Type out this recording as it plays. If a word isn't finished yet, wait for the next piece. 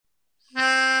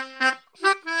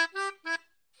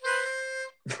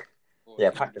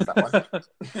Yeah, practice that one.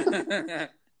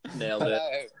 Nailed it.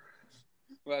 Hello.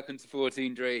 Welcome to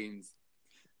 14 Dreams,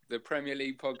 the Premier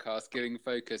League podcast giving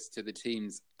focus to the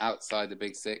teams outside the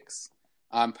Big Six.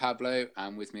 I'm Pablo,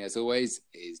 and with me as always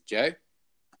is Joe.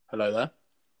 Hello there.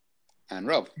 And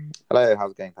Rob. Hello,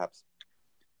 how's it going, Pabs?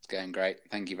 It's going great,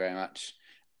 thank you very much.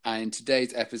 And in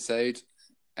today's episode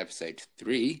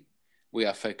 3, we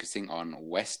are focusing on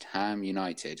West Ham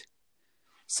United.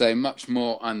 So much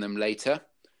more on them later.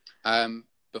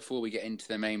 Before we get into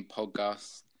the main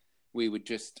podcast, we would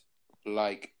just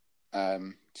like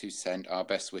to send our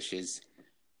best wishes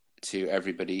to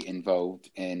everybody involved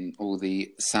in all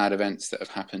the sad events that have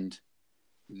happened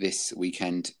this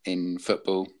weekend in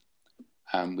football,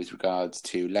 with regards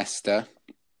to Leicester,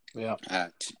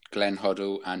 to Glenn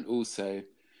Hoddle, and also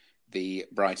the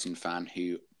Brighton fan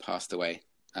who passed away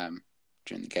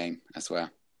during the game as well.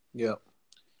 Yeah.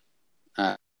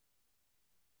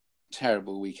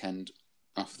 Terrible weekend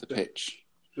off the pitch.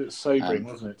 It's sobering,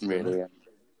 wasn't it? Really.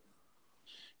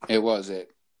 It was.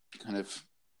 It kind of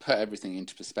put everything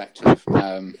into perspective.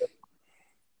 But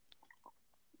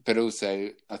also,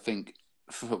 I think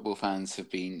football fans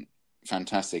have been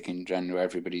fantastic in general.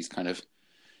 Everybody's kind of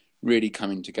really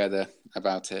coming together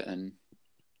about it, and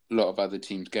a lot of other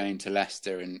teams going to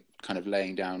Leicester and kind of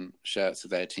laying down shirts of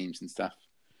their teams and stuff.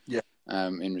 Yeah.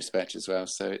 In respect as well.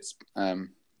 So it's,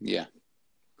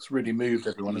 It's really moved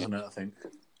everyone, isn't it, I think?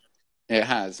 It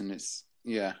has, and it's,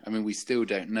 I mean, we still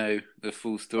don't know the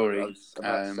full story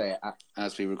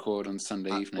as we record on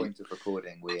Sunday evening. At the point of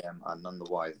recording, we are none the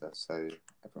wiser, so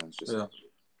everyone's just,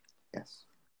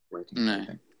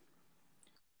 waiting.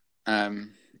 No.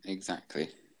 Exactly.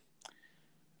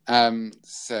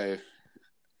 So,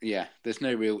 there's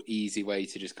no real easy way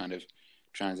to just kind of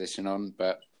transition on,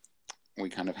 but we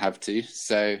kind of have to.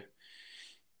 So,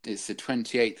 it's the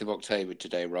 28th of October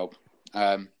today, Rob.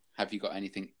 Have you got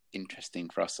anything interesting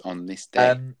for us on this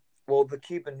day? Well, the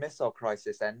Cuban Missile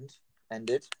Crisis ended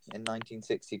in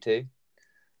 1962.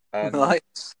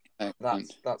 Nice.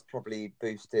 That's probably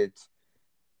boosted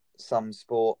some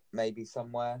sport, maybe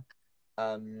somewhere.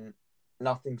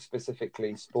 Nothing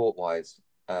specifically sport-wise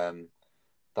that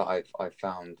I've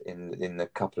found in the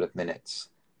couple of minutes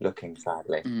looking,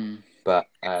 sadly. But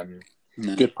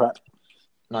Good prep.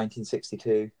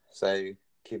 1962, so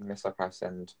Cuban Missile Crisis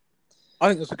end. I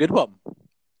think that's a good one.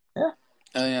 Yeah.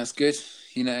 Oh, yeah, it's good.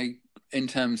 You know, in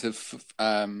terms of,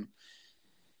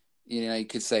 you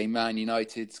could say Man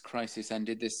United's crisis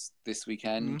ended this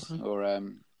weekend, or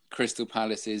Crystal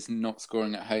Palace's not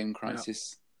scoring at home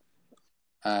crisis.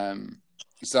 Yeah.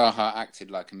 Zaha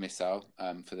acted like a missile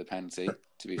for the penalty,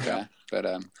 to be fair, but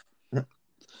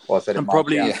well, so and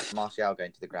probably Martial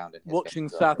going to the ground. Watching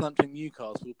Southampton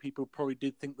Newcastle, people probably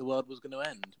did think the world was going to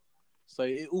end. So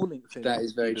it all links in. That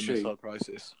is very the true. Missile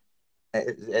crisis.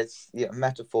 It's a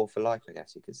metaphor for life, I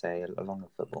guess you could say, along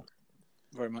with football.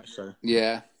 Very much so.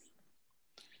 Yeah.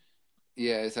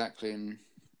 Yeah, exactly, and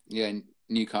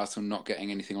Newcastle not getting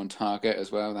anything on target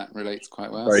as well. That relates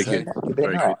quite well. Very good.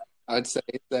 Very good. I'd say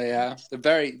they're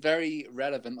very, very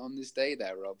relevant on this day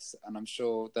there, Robs, and I'm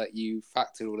sure that you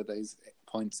factored all of those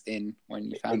points in when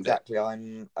you found exactly. I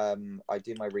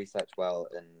do my research well,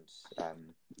 and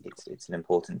it's an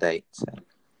important date. So.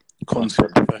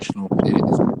 Concept professional. It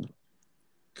is.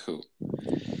 Cool.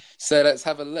 So let's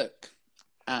have a look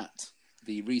at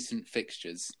the recent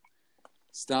fixtures,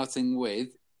 starting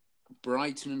with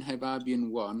Brighton and Hove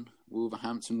Albion 1,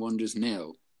 Wolverhampton Wanderers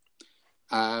 0.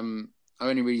 I've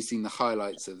only really seen the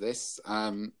highlights of this.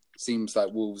 Seems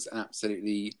like Wolves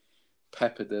absolutely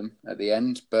peppered them at the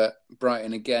end, but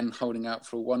Brighton again holding out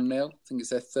for a 1-0. I think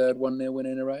it's their third 1-0 win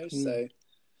in a row, so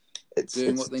it's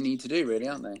doing what they need to do, really,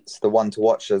 aren't they? It's the one to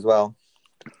watch as well.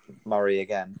 Murray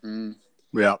again.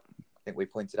 Yeah. I think we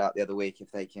pointed out the other week,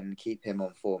 if they can keep him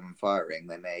on form and firing,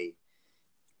 they may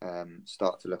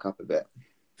start to look up a bit.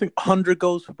 I think 100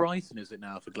 goals for Brighton, is it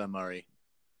now, for Glenn Murray?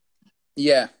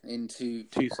 Yeah, in two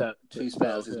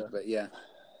spells, isn't it? But yeah,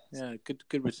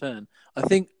 good return. I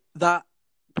think that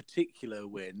particular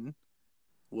win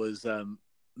was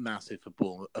massive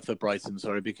for Brighton.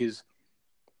 Sorry, because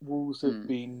Wolves have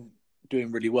been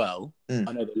doing really well.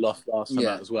 I know they lost last time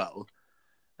out as well,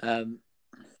 but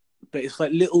it's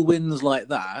like little wins like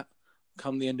that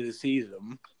come the end of the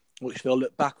season, which they'll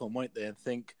look back on, won't they, and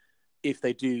think if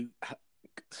they do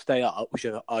stay up, which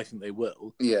I think they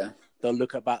will. Yeah. They'll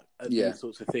look back at these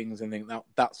sorts of things and think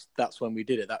that's when we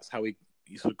did it. That's how we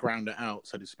sort of ground it out,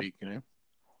 so to speak.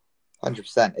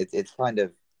 100%. It's kind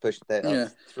of pushed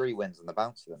their 3 wins on the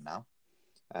bounce of them now.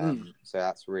 So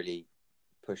that's really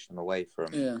pushed them away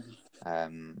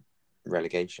from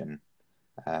relegation.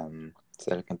 So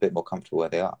they're looking a bit more comfortable where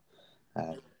they are.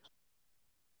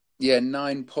 Yeah,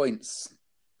 9 points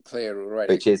clear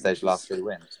already, which is those last 3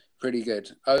 wins. Pretty good.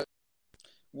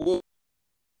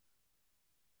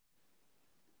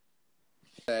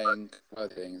 Saying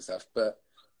other things and stuff, but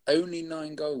only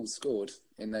 9 goals scored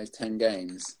in those 10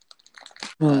 games,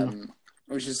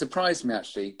 which has surprised me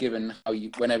actually. Given how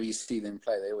whenever you see them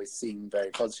play, they always seem very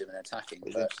positive and attacking.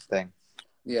 It's interesting.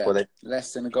 Yeah, well,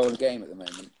 less than a goal a game at the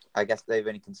moment. I guess they've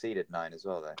only conceded 9 as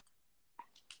well, though.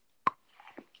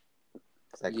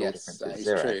 Yes, that is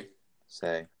 0. True.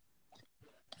 So,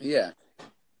 yeah,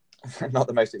 not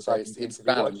the most exciting team to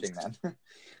be watching then.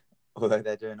 Although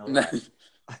they're doing all right.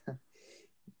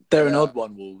 They're an odd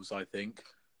one, Wolves, I think,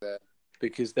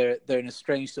 because they're in a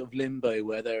strange sort of limbo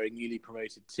where they're a newly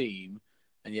promoted team,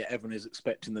 and yet everyone is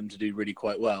expecting them to do really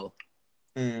quite well.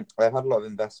 They've had a lot of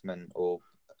investment, or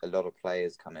a lot of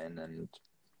players come in and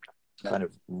kind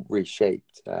of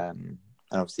reshaped, and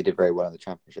obviously did very well in the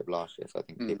Championship last year. So I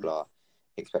think people are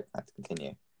expecting that to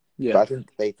continue. Yeah. But I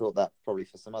think they thought that probably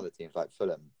for some other teams like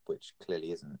Fulham, which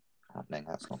clearly isn't happening.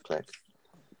 That's not clicked.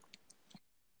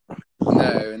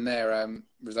 No, and their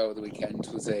result of the weekend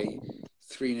was a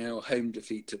 3-0 home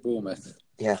defeat to Bournemouth.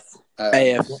 Yes.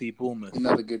 AFC Bournemouth.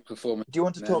 Another good performance. Do you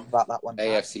want to talk about that one?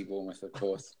 AFC Bournemouth, of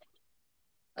course.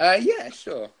 Yeah,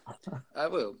 sure. I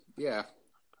will, yeah.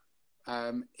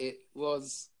 It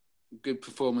was a good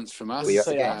performance from us.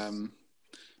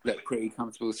 Looked pretty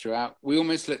comfortable throughout. We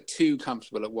almost looked too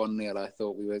comfortable at 1-0. I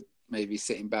thought we were maybe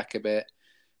sitting back a bit.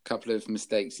 A couple of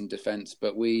mistakes in defence,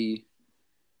 but we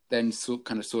then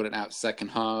kind of sorted out second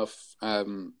half.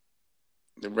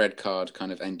 The red card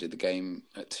kind of ended the game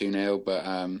at 2-0,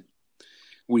 but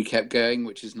we kept going,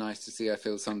 which is nice to see. I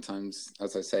feel sometimes,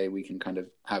 as I say, we can kind of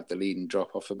have the lead and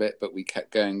drop off a bit, but we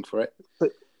kept going for it. But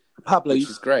Pablo, which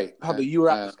is great. Pablo, you were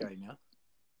at this game, yeah?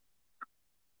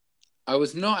 I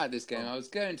was not at this game. I was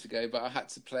going to go, but I had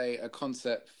to play a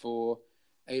concert for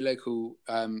a local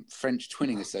French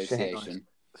Twinning Association.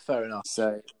 Fair enough.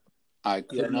 So I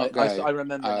could not go. I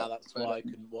remember now. That's why I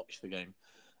couldn't watch the game.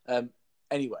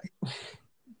 Anyway.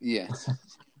 Yes.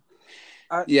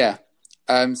 Yeah.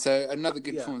 So another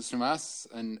good performance from us,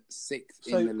 and 6th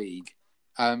in the league.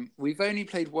 We've only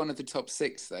played one of the top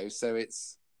 6 though, so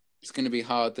it's going to be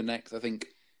hard. The next, I think,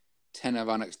 10 of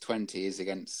our next 20 is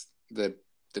against the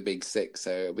big 6, so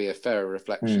it'll be a fairer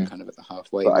reflection kind of at the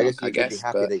halfway mark, I guess you could be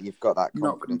happy that you've got that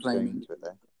confidence going into it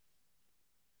though.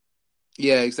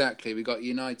 Yeah, exactly. We got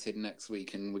United next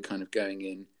week, and we're kind of going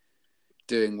in,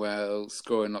 doing well,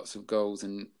 scoring lots of goals,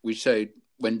 and we showed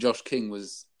when Josh King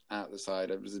was out the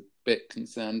side, I was a bit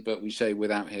concerned, but we showed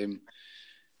without him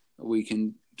we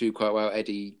can do quite well.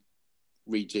 Eddie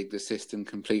rejigged the system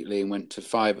completely and went to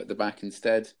 5 at the back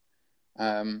instead,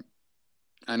 and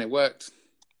it worked.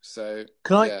 So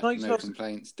can I just no ask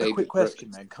complaints. A quick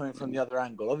question then, coming from the other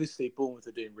angle. Obviously, Bournemouth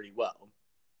are doing really well,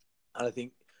 and I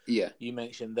think you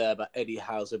mentioned there about Eddie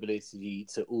Howe's ability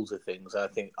to alter things. I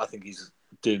think he's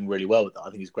doing really well with that.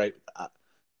 I think he's great with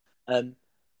that.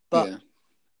 But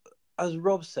as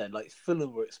Rob said, like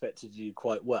Fulham were expected to do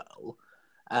quite well.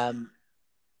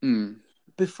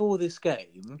 Before this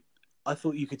game, I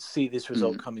thought you could see this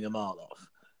result coming a mile off.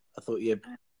 I thought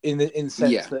in the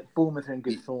sense that Bournemouth are in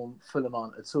good form, Fulham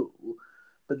aren't at all.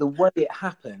 But the way it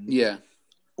happened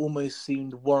almost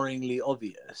seemed worryingly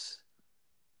obvious.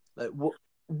 Like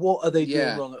what are they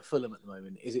doing wrong at Fulham at the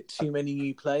moment? Is it too many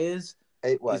new players?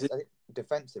 It was. I think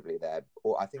defensively there,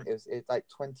 or I think it's like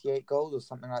 28 goals or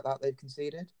something like that they've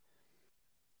conceded.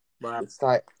 Wow. It's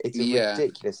a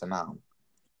ridiculous amount.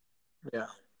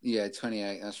 Yeah,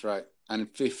 28, that's right. And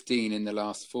 15 in the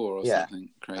last 4 or something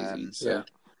crazy. I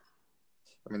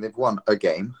mean, they've won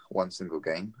one single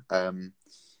game.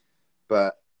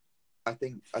 But I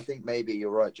think maybe you're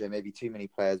right, Joe. Maybe too many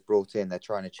players brought in. They're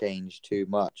trying to change too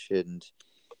much. And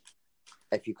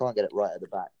if you can't get it right at the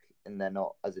back and they're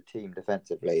not as a team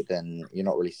defensively, then you're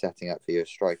not really setting up for your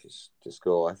strikers to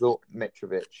score. I thought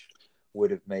Mitrovic would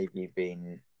have maybe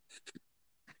been...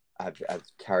 I've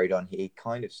carried on. He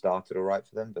kind of started all right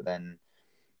for them, but then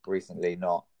recently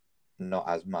not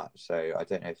as much. So I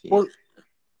don't know if he... Well,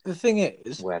 the thing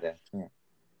is...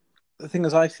 The thing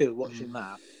is, I feel watching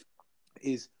that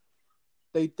is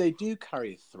they do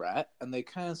carry a threat and they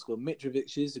can score.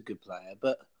 Mitrovic is a good player,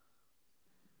 but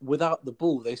without the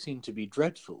ball, they seem to be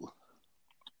dreadful.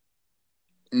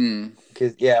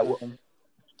 Because,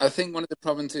 I think one of the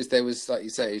problems is there was, like you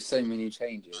say, so many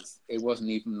changes. It wasn't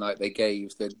even like they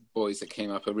gave the boys that came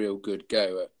up a real good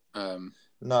go at.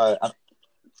 No.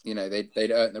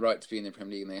 They'd earned the right to be in the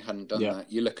Premier League and they hadn't done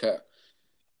that. You look at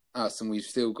us and we've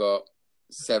still got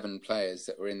 7 players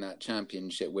that were in that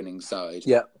championship winning side.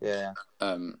 Yeah. Yeah.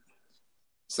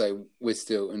 So we're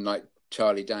still, and like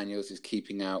Charlie Daniels is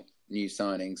keeping out new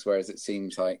signings, whereas it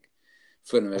seems like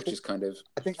Fulham have just kind of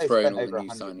I think they thrown spent all over the new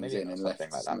 100 signings million in or and something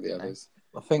left like some that, of the didn't they? others.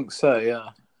 I think so, yeah.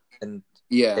 And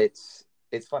Yeah,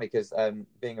 it's funny because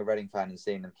being a Reading fan and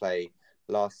seeing them play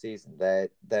last season, they're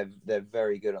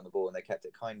very good on the ball, and they kept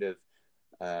it kind of,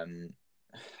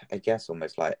 I guess,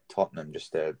 almost like Tottenham,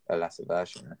 just a lesser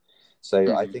version.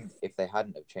 So I think if they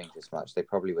hadn't have changed this much, they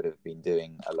probably would have been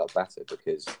doing a lot better,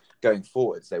 because going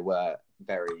forwards they were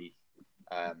very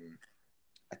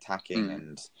attacking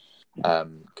and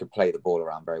could play the ball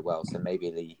around very well. So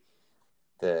maybe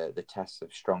the tests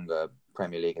of stronger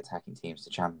Premier League attacking teams to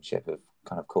Championship have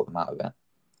kind of caught them out of it.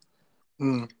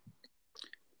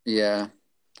 Yeah,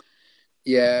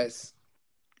 it's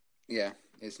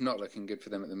not looking good for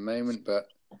them at the moment, but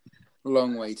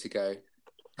long way to go.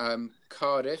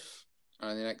 Cardiff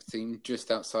are the next team,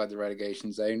 just outside the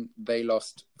relegation zone. They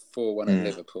lost 4-1 at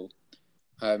Liverpool.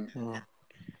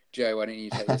 Joe, why don't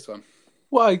you take this one?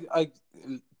 Well, I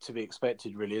to be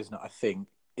expected, really, isn't it? I think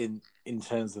in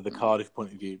terms of the Cardiff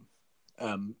point of view,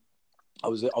 I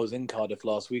was in Cardiff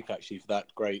last week actually for that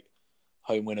great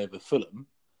home win over Fulham.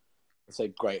 I say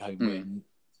great home win.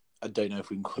 I don't know if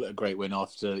we can call it a great win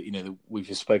after we've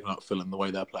just spoken about Fulham, the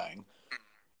way they're playing.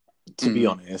 To be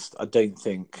honest, I don't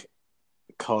think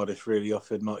Cardiff really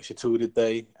offered much at all, did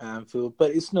they, Anfield?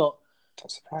 But it's not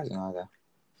surprising either.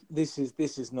 This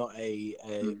is not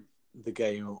the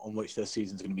game on which their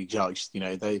season's going to be judged.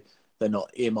 They're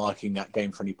not earmarking that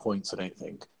game for any points, I don't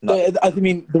think. No. I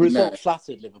mean, the result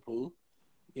flattered Liverpool,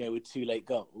 with 2 late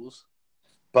goals.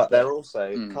 But they're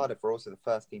also Cardiff were also the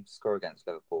first team to score against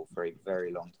Liverpool for a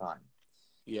very long time.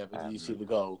 Yeah, but did you see the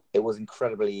goal? It was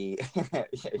incredibly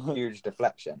huge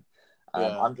deflection.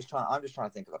 I'm just trying to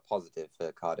think of a positive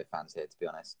for Cardiff fans here, to be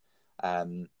honest.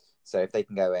 So if they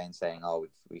can go away and saying, "Oh,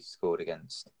 we scored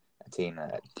against a team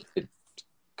that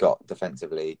got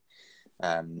defensively,"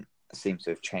 seems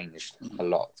to have changed a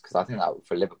lot. Because I think that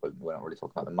for Liverpool, we're not really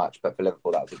talking about them much, but for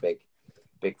Liverpool, that was a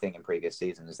big thing in previous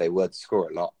seasons. They would score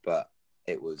a lot, but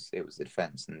it was the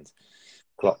defence, and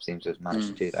Klopp seems to have managed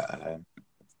to do that at home.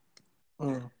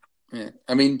 Yeah,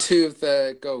 I mean, 2 of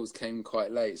their goals came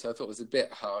quite late, so I thought it was a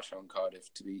bit harsh on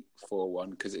Cardiff to be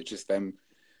 4-1, because it's just them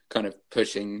kind of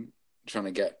pushing, trying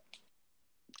to get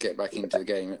back into the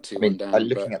game at 2-1 down.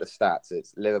 Looking at the stats,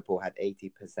 it's Liverpool had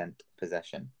 80%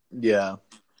 possession. Yeah,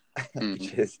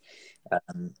 which is fair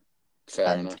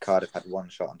and enough. Cardiff had 1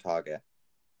 shot on target.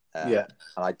 Yeah,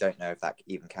 and I don't know if that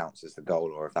even counts as the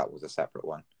goal or if that was a separate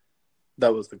one.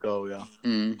 That was the goal, yeah.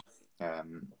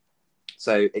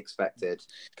 So expected.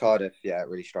 Cardiff,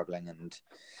 really struggling, and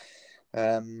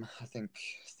I think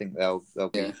they'll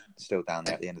be still down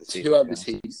there at the end of the season. 2 other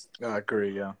teams. I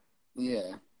agree, yeah.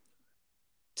 Yeah.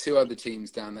 2 other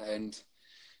teams down the end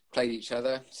played each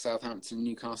other, Southampton,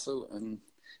 Newcastle, and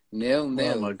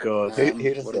 0-0. Oh my God.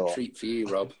 What a treat for you,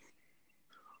 Rob.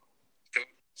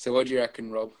 So what do you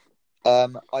reckon, Rob?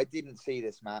 I didn't see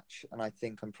this match, and I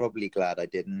think I'm probably glad I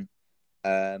didn't.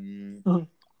 I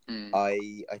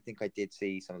think I did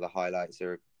see some of the highlights.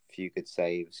 There are a few good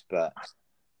saves, but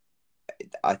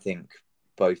I think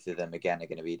both of them again are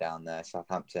going to be down there.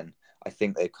 Southampton, I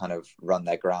think they've kind of run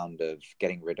their ground of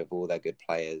getting rid of all their good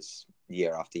players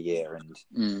year after year,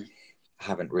 and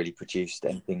haven't really produced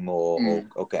anything more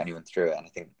or get anyone through it. And I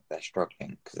think they're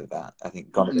struggling because of that. I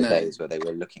think gone are the days where they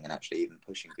were looking and actually even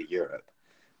pushing for Europe,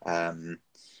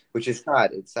 which is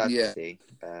sad. It's sad to see.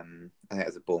 I think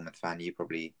as a Bournemouth fan, you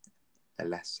probably are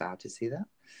less sad to see that.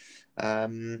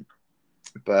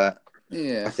 But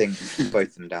I think both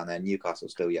of them down there, Newcastle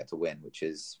still yet to win, which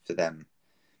is for them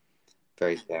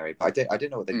very scary. But I don't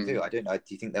know what they can do. I don't know. Do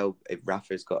you think if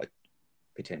Rafa's got to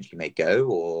potentially may go,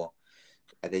 or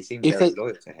they seem very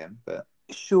loyal to him? But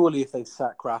surely, if they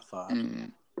sack Rafa,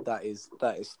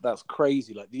 that's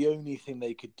crazy. Like, the only thing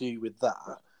they could do with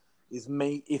that is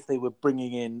if they were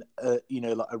bringing in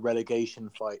like a relegation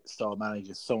fight style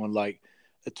manager, someone like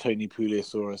a Tony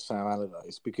Pulis or a Sam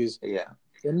Allardyce, because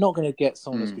they're not going to get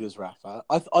someone as good as Rafa.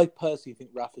 I personally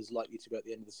think Rafa's likely to go at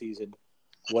the end of the season,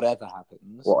 whatever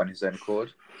happens. What, on his own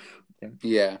accord?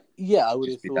 Yeah, I would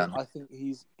have thought. I think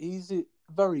he's a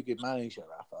very good manager,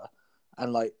 Rafa,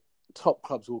 and like top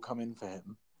clubs will come in for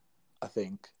him. I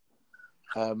think.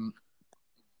 I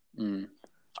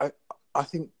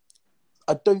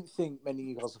don't think many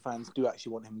Newcastle fans do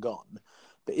actually want him gone,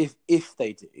 but if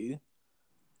they do,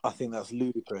 I think that's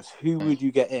ludicrous. Who would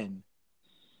you get in?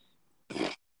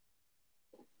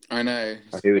 I know.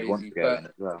 Who would want to go in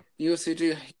as well? You also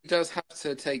do. He does have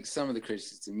to take some of the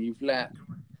criticism. You've let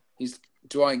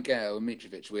Dwight Gale and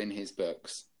Mitrovic win his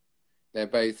books. They're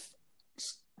both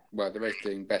they're both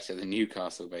doing better than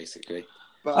Newcastle, basically.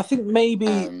 But I think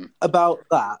maybe about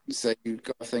that. So you've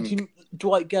got to think.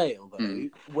 Dwight Gale, though,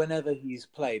 whenever he's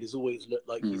played, has always looked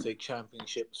like he's a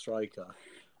Championship striker,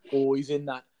 or he's in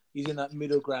that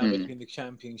middle ground between the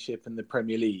Championship and the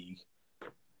Premier League.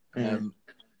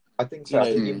 I think so.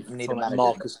 I think you need a manager.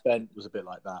 Marcus Bent was a bit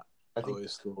like that. I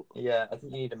always thought. Yeah, I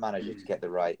think you need a manager to get the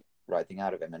right thing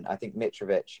out of him, and I think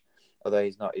Mitrovic, although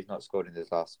he's not scored in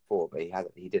his last 4, but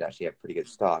he did actually have a pretty good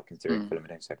start considering Fulham are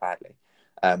doing so badly.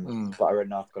 But I read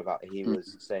an article about he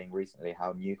was saying recently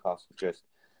how Newcastle just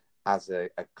as a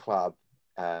club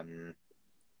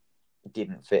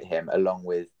didn't fit him, along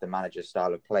with the manager's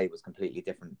style of play was completely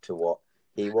different to what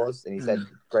he was, and he said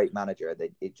great manager,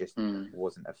 it just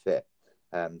wasn't a fit.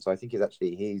 So I think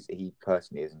he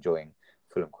personally is enjoying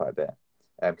Fulham quite a bit,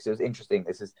 because it was interesting.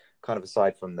 This is kind of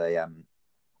aside from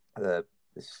the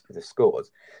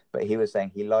scores, but he was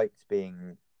saying he liked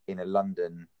being in a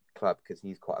London club because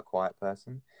he's quite a quiet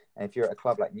person, and if you're at a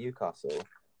club like Newcastle,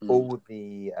 all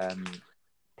the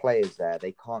players there,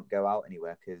 they can't go out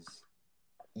anywhere because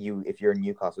if you're in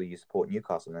Newcastle, you support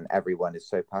Newcastle, and everyone is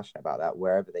so passionate about that.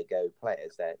 Wherever they go,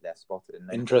 players they're spotted and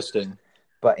noticed. Interesting.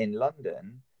 But in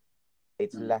London,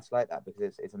 it's less like that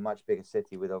because it's a much bigger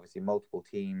city with obviously multiple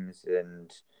teams,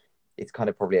 and it's kind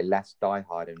of probably a less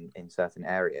diehard in certain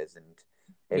areas. And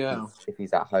if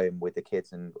he's at home with the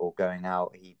kids or going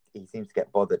out, he seems to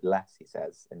get bothered less, he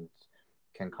says, and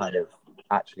can kind of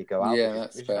actually go out. Yeah,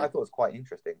 that's fair. I thought was quite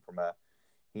interesting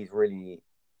he's really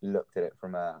looked at it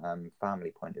from a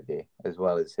family point of view as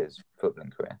well as his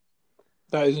footballing career.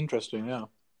 That is interesting, yeah.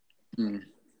 Can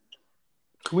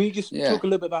we just talk a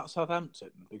little bit about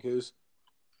Southampton? Because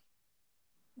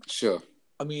sure.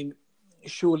 I mean,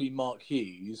 surely Mark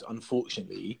Hughes,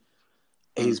 unfortunately,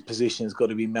 his position has got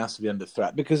to be massively under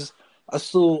threat, because I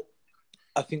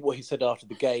think what he said after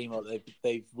the game,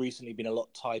 they've recently been a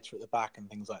lot tighter at the back and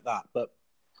things like that. But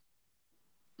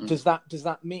does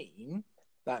that mean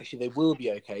that actually they will be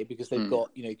okay because they've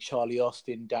got, Charlie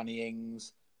Austin, Danny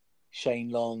Ings, Shane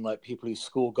Long, like people who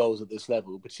score goals at this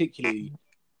level, particularly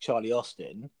Charlie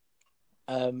Austin.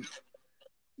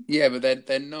 Yeah, but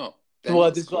they're not.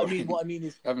 What I mean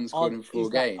is, haven't scored in 4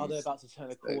 games. Are they about to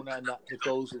turn a corner and that the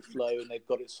goals will flow and they've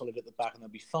got it solid at the back and they'll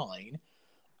be fine?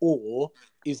 Or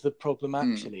is the problem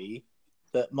actually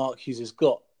that Mark Hughes has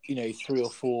got, 3 or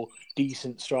 4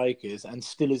 decent strikers and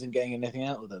still isn't getting anything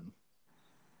out of them?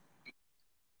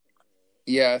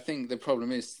 Yeah, I think the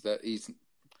problem is that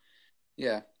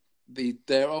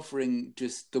they're offering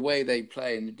just the way they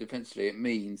play and defensively. It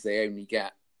means they only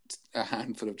get a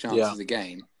handful of chances a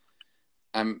game,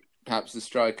 and perhaps the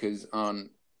strikers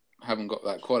haven't got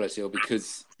that quality, or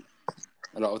because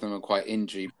a lot of them are quite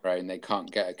injury prone, they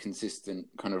can't get a consistent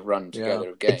kind of run together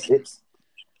of games.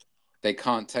 They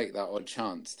can't take that odd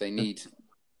chance. They need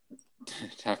to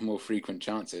have more frequent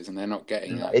chances, and they're not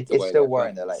getting that. It's still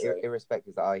worrying though,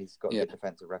 irrespective that he's got a good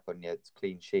defensive record and it's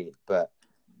clean sheet, but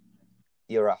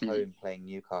you're at home playing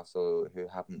Newcastle who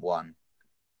haven't won.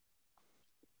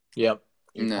 Yep.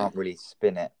 You can't really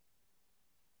spin it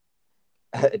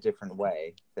a different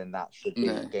way. Then that should be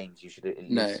games you should at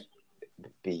least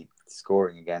be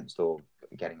scoring against or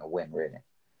getting a win, really.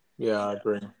 Yeah, I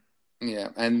agree. Yeah,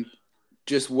 and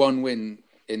just one win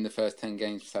in the first 10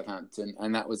 games for Southampton,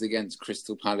 and that was against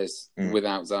Crystal Palace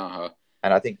without Zaha.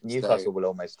 And I think Newcastle will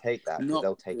almost take that, because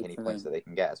they'll take any points that they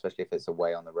can get, especially if it's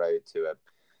away on the road to a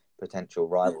potential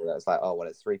rival that's like, oh, well,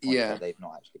 it's 3 points that they've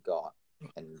not actually got,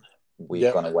 and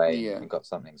we've gone away and got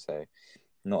something. So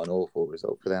not an awful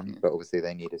result for them, but obviously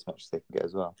they need as much as they can get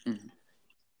as well.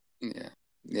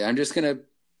 Yeah, I'm just going to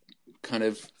kind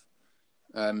of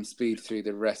speed through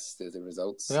the rest of the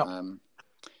results.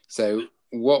 So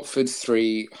Watford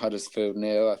 3, Huddersfield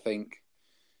 0, I think.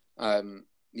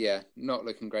 Not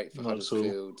looking great for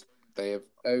Huddersfield. They have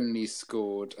only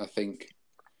scored, I think,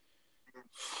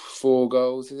 4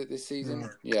 goals, is it this season?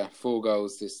 Yeah, 4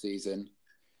 goals this season.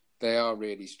 They are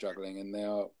really struggling, and they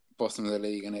are bottom of the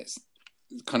league, and it's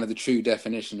kind of the true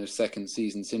definition of second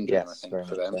season syndrome, I think,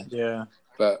 for them. Yeah.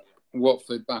 But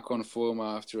Watford back on form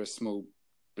after a small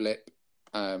blip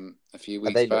a few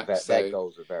weeks back. Their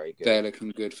goals are very good. They're looking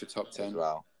good for top 10 as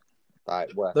well.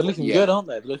 They're looking good, aren't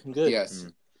they? They're looking good. Yes.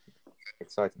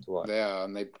 Exciting to watch. They are,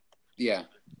 and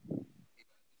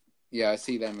I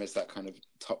see them as that kind of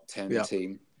top 10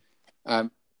 team.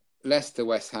 Leicester,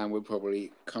 West Ham, we'll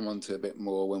probably come on to a bit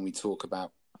more when we talk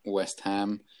about West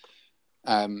Ham.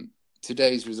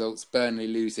 Today's results, Burnley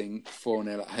losing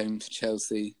 4-0 at home to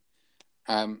Chelsea.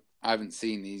 I haven't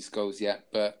seen these goals yet,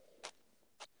 but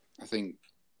I think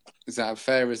Is that a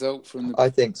fair result from the? I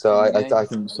think so. from the game? I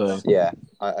think so. Yeah,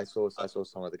 I saw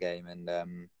some of the game, and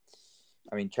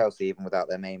I mean Chelsea even without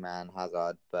their main man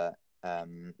Hazard, but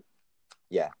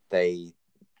yeah, they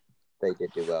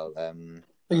did do well. I think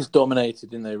it's dominated,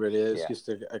 didn't they? Really, it's Yeah. just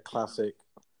a classic,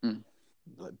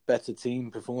 like better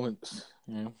team performance.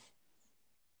 Yeah.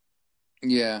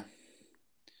 Yeah,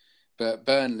 but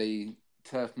Burnley,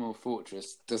 Turf Moor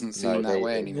Fortress, doesn't seem that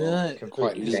way anymore. Yeah,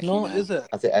 Quite it's leaky not, now. is it?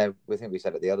 I think we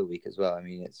said it the other week as well. I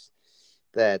mean, it's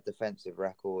their defensive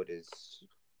record is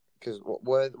because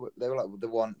they were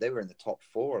like they were in the top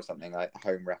 4 or something like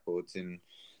home records in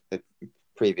the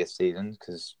previous seasons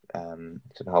because of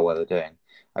how well they're doing.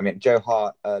 I mean, Joe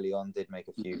Hart early on did make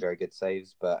a few very good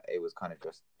saves, but it was kind of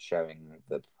just showing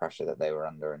the pressure that they were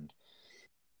under, and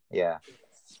yeah.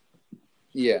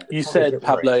 You said,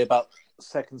 Pablo, about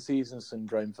second season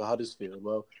syndrome for Huddersfield.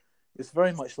 Well, it's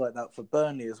very much like that for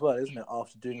Burnley as well, isn't it?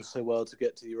 After doing so well to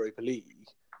get to the Europa League.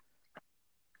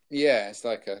 Yeah, it's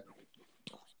like a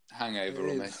hangover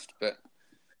almost, but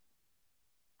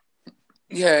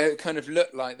yeah, it kind of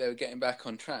looked like they were getting back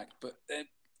on track, but they're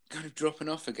kind of dropping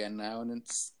off again now, and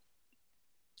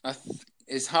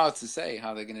it's hard to say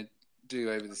how they're going to do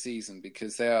over the season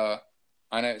because they are.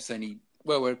 I know it's only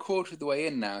we're a quarter of the way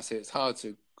in now, so it's hard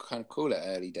to kind of call it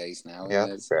early days now. Yeah,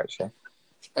 there's actually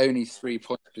only 3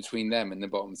 points between them and the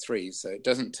bottom 3, so it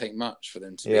doesn't take much for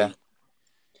them to be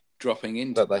dropping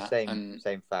into but by that.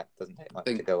 same fact, doesn't take much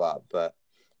to go up. But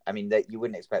I mean, you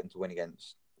wouldn't expect them to win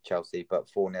against Chelsea, but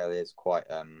 4-0 is quite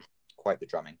the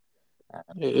drumming.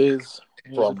 It is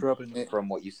from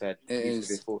what you said. It used is.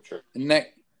 To be a fortress.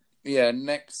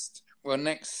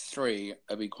 Next 3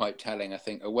 will be quite telling. I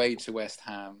think away to West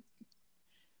Ham,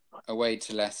 away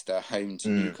to Leicester, home to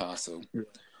Newcastle.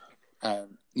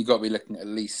 You've got to be looking at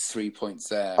least 3 points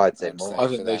there. I'd say more. I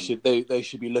think they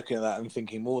should be looking at that and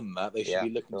thinking more than that. They should be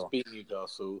looking to beat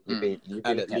Newcastle you'd be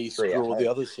and at least draw the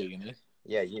other 2. You know.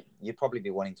 Yeah, you'd probably be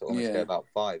wanting to almost go about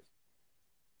 5.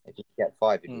 If you get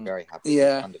 5, you'd be very happy.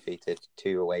 Yeah, undefeated,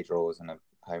 2 away draws and a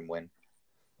home win.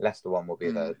 Leicester one will be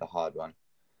the hard one.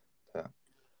 So.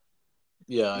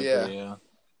 Yeah, I agree.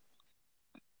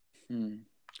 Yeah.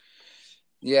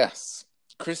 Yes.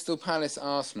 Crystal Palace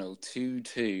Arsenal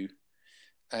 2-2.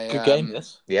 Good game,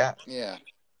 this. Yeah.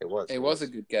 It was a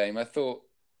good game. I thought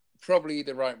probably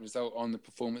the right result on the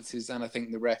performances, and I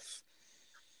think the ref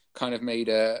kind of made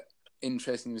a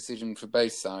interesting decision for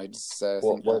both sides. So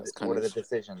what are the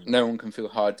decisions? No one can feel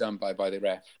hard done by the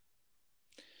ref.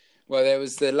 Well, there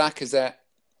was the Lacazette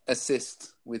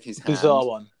assist with his hand. Bizarre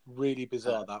one. Really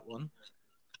bizarre, that one.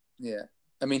 Yeah.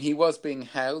 I mean, he was being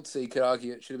held, so you could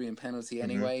argue it should have been a penalty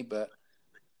anyway, but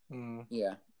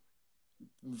yeah.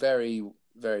 Very,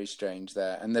 very strange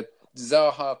there. And the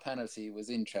Zaha penalty was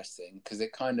interesting because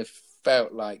it kind of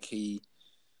felt like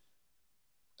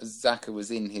Xhaka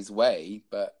was in his way,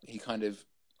 but he kind of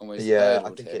almost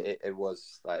hurdled him. I think it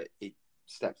was like he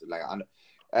stepped like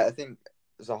I think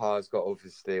Zaha's got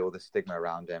obviously all the stigma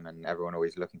around him, and everyone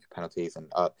always looking for penalties,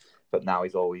 and but now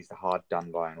he's always hard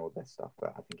done by and all this stuff.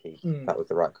 But I think that was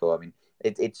the right call. I mean,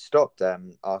 it stopped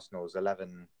Arsenal's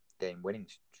 11-game winning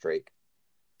streak,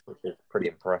 which is pretty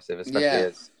impressive, especially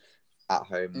as at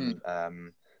home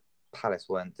Palace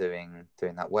weren't doing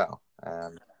that well.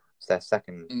 It's their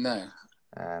second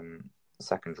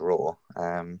draw,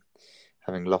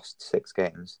 having lost 6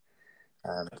 games.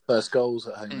 First goals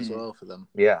at home as well for them.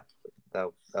 Yeah,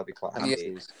 they'll be quite happy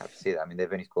to see that. I mean,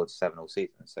 they've only scored 7 all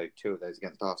season, so 2 of those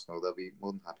against Arsenal. They'll be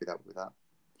more than happy with that.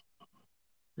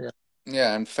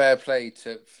 Yeah, and fair play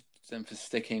to them for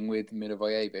sticking with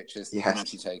Milivojevic as the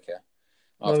penalty taker.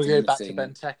 Well, we go back to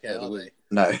Benteke, are they?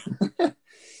 No.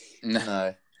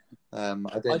 No. I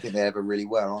don't think they ever really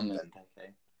were on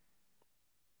Benteke.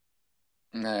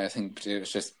 No, I think it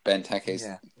was just Benteke's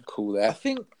call there. I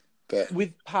think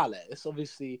with Palace,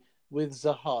 obviously, with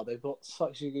Zaha, they've got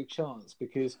such a good chance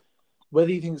because whether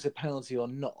you think it's a penalty or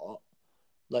not,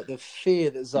 like the fear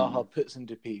that Zaha puts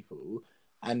into people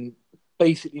and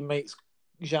basically makes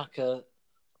Xhaka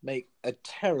make a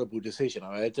terrible decision.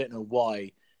 I don't know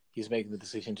why he's making the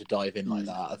decision to dive in like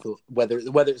that. I thought whether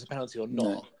it's a penalty or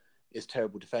not, it's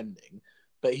terrible defending.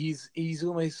 But he's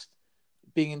almost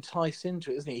being enticed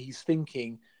into it, isn't he? He's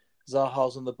thinking,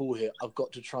 Zaha's on the ball here. I've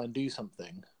got to try and do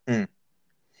something.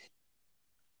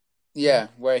 Yeah,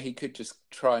 where he could just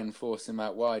try and force him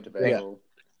out wide a bit.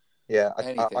 Yeah,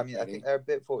 I mean, I think they're a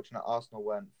bit fortunate. Arsenal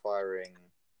weren't firing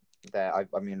there.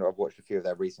 I mean, I've watched a few of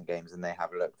their recent games, and they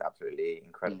have looked absolutely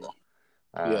incredible.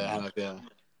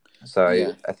 So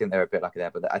I think they're a bit lucky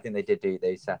there, but I think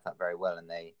they set up very well, and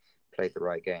they played the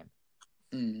right game.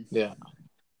 Yeah,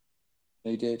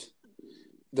 they did.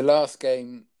 the last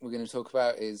game we're going to talk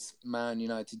about is Man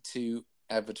United 2,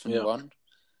 Everton 1.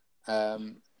 I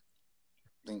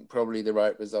think probably the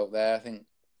right result there. I think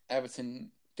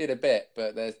Everton did a bit,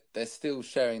 but they're still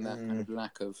showing that kind of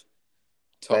lack of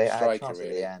top striker, really.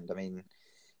 At the end. I mean,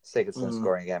 Sigurdsson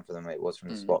scoring again for them, it was from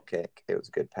the spot kick. It was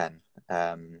a good pen.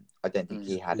 I don't think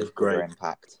he had a bigger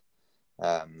impact.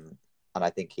 And I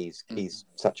think he's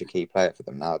such a key player for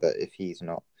them now that if he's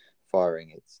not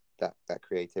firing, it's that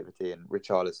creativity. And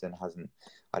Richarlison hasn't,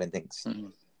 I don't think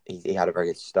he had a very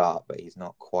good start, but he's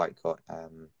not quite got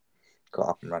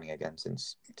up and running again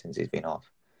since he's been off.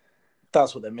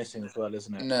 That's what they're missing as well,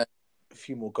 isn't it? No. A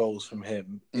few more goals from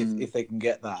him. If they can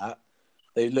get that,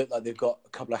 they look like they've got a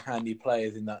couple of handy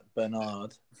players in that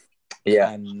Bernard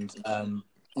and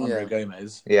Andre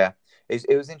Gomez. Yeah,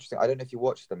 it was interesting. I don't know if you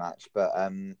watched the match, but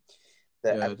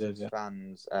the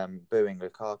fans booing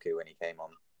Lukaku when he came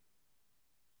on.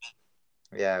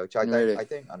 Yeah, which I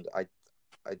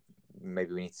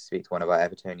maybe we need to speak to one of our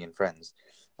Evertonian friends.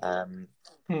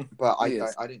 But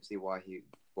I don't see why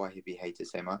he'd be hated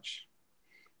so much.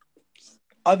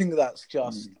 I think that's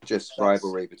just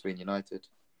rivalry between United.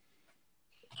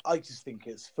 I just think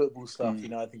it's football stuff.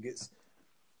 I think it's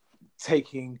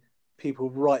taking people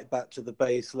right back to the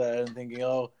base layer and thinking,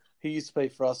 oh, he used to play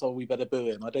for us, we better boo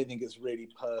him. I don't think it's really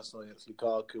personal against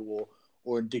Lukaku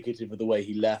or indicative of the way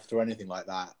he left or anything like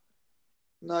that.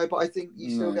 No, but I think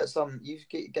you still get some. You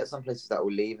get some places that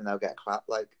will leave and they'll get clapped.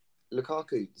 Like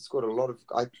Lukaku scored a lot of.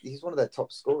 He's one of their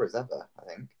top scorers ever, I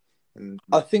think.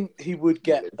 I think he would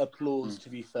get applause. To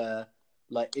be fair,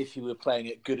 like if he were playing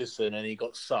at Goodison and he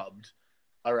got subbed,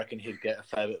 I reckon he'd get a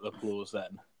fair bit of applause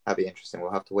then. That'd be interesting.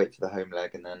 We'll have to wait for the home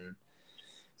leg and then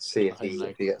see if he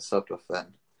gets subbed off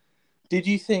then. Did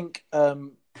you think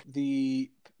the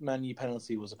Man U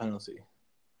penalty was a penalty?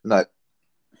 No.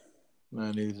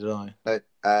 No, neither did I. No.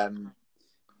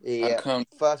 He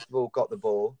first of all got the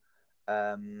ball.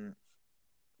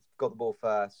 Got the ball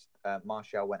first.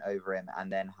 Martial went over him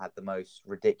and then had the most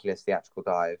ridiculous theatrical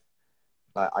dive.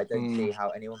 Like I don't see how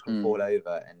anyone can fall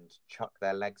over and chuck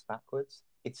their legs backwards.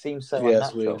 It seems so unnatural.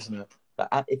 It's weird, isn't it?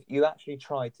 But if you actually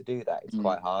try to do that, it's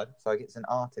quite hard. So like, it's an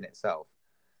art in itself.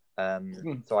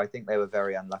 So I think they were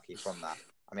very unlucky from that.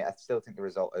 I mean, I still think the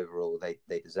result overall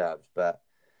they deserved, but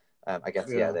I guess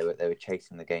they were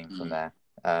chasing the game from there.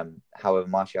 However,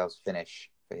 Martial's finish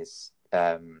for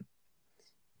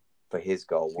his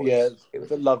goal was it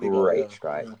was a lovely great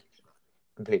strike. Yeah.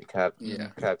 Completely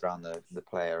curved around the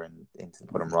player and into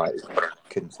the bottom right.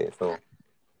 Couldn't see it at all.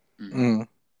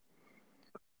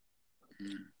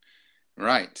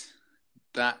 Right.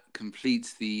 That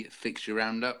completes the fixture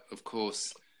roundup. Of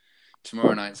course,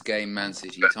 tomorrow night's game, Man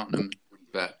City, Tottenham,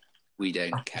 but we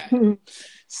don't care.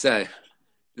 So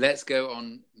let's go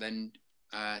on then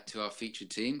to our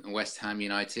featured team, West Ham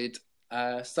United,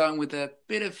 starting with a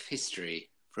bit of history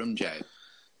from Joe.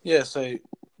 Yeah, so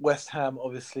West Ham,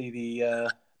 obviously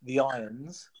the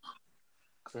Irons.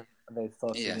 They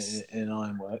started in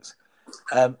Ironworks.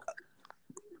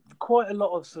 Quite a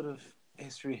lot of sort of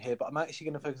history here, but I'm actually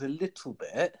going to focus a little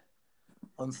bit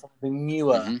on something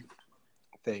newer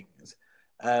things.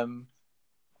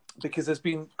 Because there's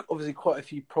been obviously quite a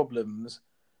few problems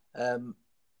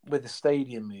with the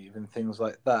stadium move and things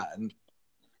like that. And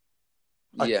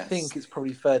I think it's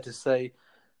probably fair to say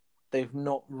they've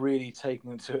not really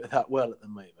taken to it that well at the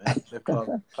moment. The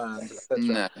club, fans, etc.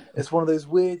 No. It's one of those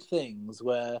weird things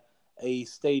where a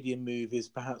stadium move is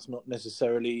perhaps not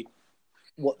necessarily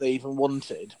what they even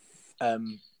wanted.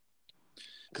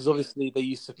 Because obviously they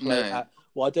used to play at...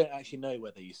 Well, I don't actually know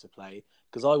where they used to play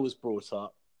because I was brought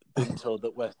up being told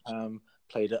that West Ham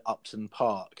played at Upton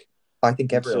Park. I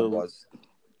think everyone was.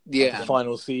 Yeah. The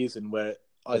final season where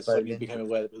I suddenly became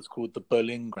aware that it was called the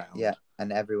Berlin Ground. Yeah,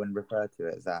 and everyone referred to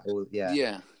it as that.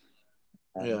 Yeah.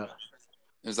 It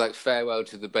was like farewell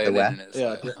to the Berlin.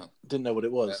 I didn't know what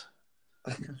it was.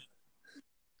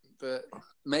 But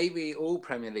maybe all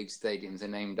Premier League stadiums are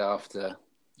named after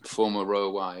former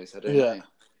royal wives. I don't know.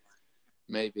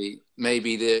 Maybe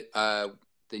the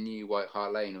new White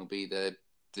Hart Lane will be the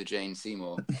Jane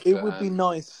Seymour. It would be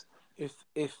nice if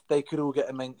they could all get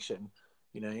a mention.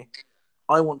 You know,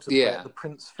 I want to play at the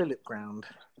Prince Philip Ground.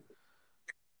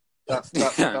 That's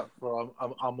where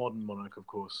I'm modern monarch, of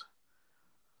course.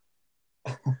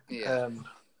 Yeah.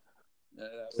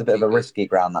 It's a bit of a risky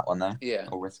ground, that one, though. Yeah.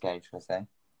 Or risque, should I say?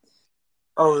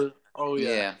 Oh yeah.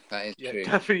 Yeah, that is true.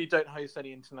 Definitely don't host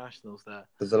any internationals there.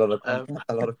 There's a lot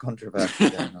of controversy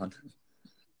going on.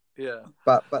 Yeah.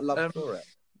 But love for it.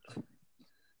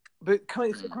 But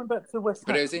coming back to the West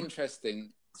Ham. But it was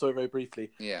interesting. Sorry, very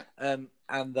briefly. Yeah.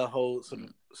 And the whole sort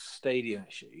of stadium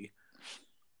issue.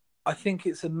 I think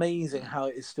it's amazing how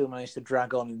it is still managed to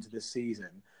drag on into this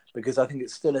season, because I think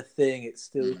it's still a thing. It's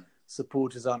still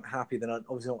supporters aren't happy. They're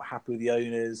obviously not happy with the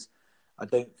owners. I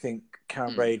don't think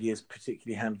Karen Brady has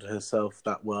particularly handled herself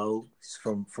that well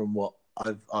from what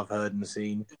I've heard and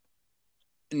seen.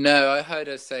 No, I heard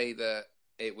her say that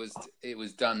it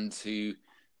was done to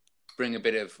bring put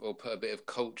a bit of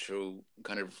cultural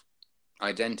kind of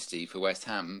identity for West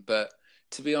Ham. But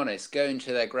to be honest, going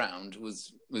to their ground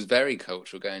was very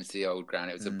cultural. Going to the old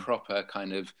ground, it was a proper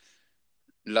kind of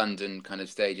London kind of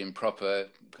stadium, proper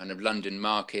kind of London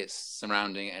markets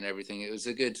surrounding it and everything.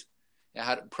 It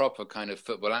had a proper kind of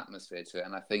football atmosphere to it,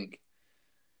 and I think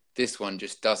this one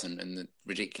just doesn't. And the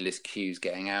ridiculous queues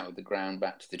getting out of the ground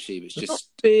back to the tube, it's just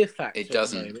fear factor. It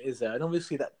doesn't, at the moment, is there? And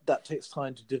obviously that takes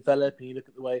time to develop. And you look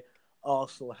at the way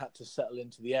Arsenal had to settle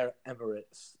into the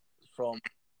Emirates from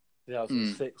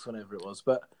 2006, whenever it was,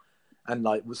 and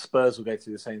like Spurs will go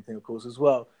through the same thing, of course, as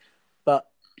well. But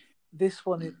this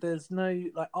one, there's no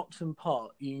like Upton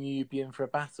Park. You knew you'd be in for a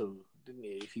battle, didn't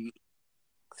you? If you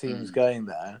teams going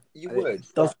there, you would. It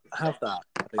doesn't have that.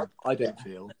 I don't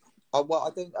feel.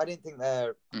 Well, I don't think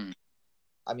they're.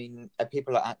 I mean,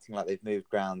 people are acting like they've moved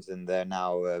grounds and they're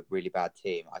now a really bad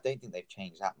team. I don't think they've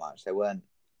changed that much. They weren't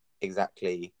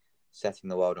exactly setting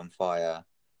the world on fire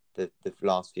the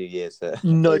last few years.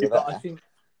 No, but I think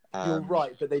you're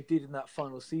right. But they did in that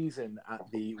final season at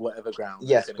the whatever ground.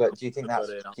 Yes, but do you think that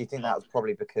was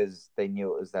probably because they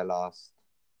knew it was their last?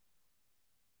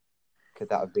 Could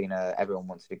that have been everyone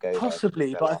wanted to go?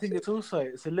 Possibly, but I think it's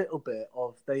a little bit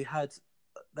of they had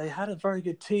a very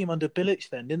good team under Bilic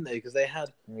then, didn't they? Because they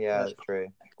had that's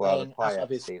true. Well, the quiet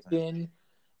season.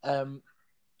 And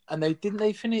they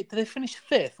finish? Did they finish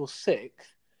 5th or 6th?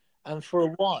 And for a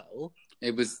while,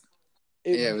 it was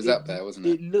up there, wasn't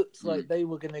it? It looked like they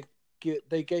were going to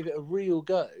they gave it a real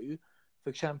go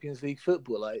for Champions League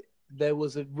football. Like there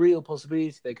was a real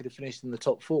possibility they could have finished in the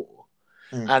top 4.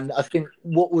 And I think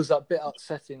what was a bit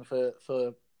upsetting for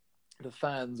the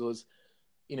fans was,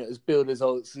 as builders,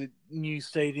 it's a new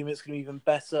stadium, it's going to be even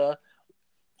better.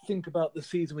 Think about the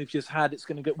season we've just had.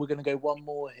 We're going to go one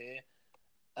more here.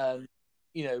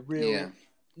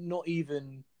 Not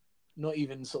even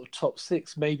sort of top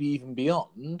 6, maybe even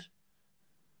beyond.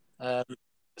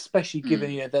 Especially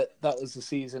given that was the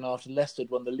season after Leicester had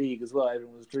won the league as well.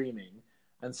 Everyone was dreaming,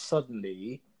 and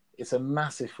suddenly it's a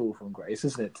massive fall from grace,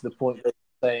 isn't it? To the point that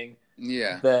saying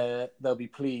they'll be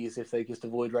pleased if they just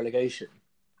avoid relegation.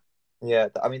 Yeah,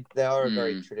 I mean they are a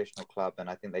very traditional club, and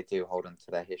I think they do hold on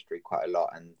to their history quite a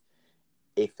lot. And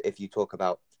if you talk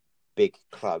about big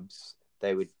clubs,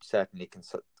 they would certainly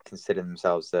consider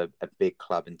themselves a big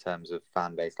club in terms of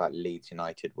fan base, like Leeds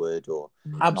United would, or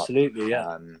absolutely,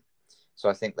 So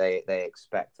I think they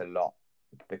expect a lot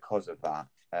because of that,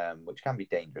 which can be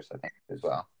dangerous, I think, as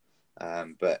well.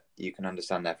 But you can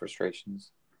understand their frustrations.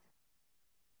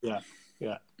 Yeah.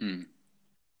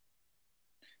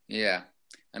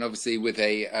 And obviously, with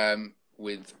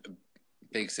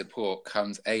big support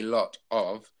comes a lot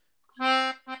of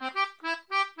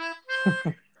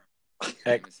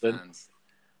excellent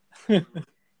fans.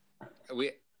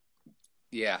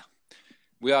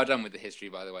 We are done with the history,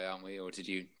 by the way, aren't we? Or did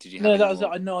you? No, that was.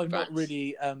 I know I've not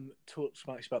really talked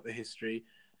much about the history.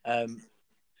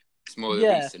 It's more the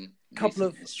recent couple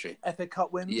of history. FA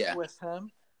Cup wins for West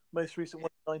Ham. Most recent one,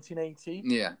 1980.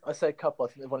 Yeah, I say a couple. I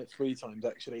think they've won it 3 times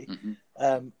actually.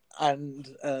 And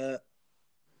I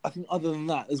think other than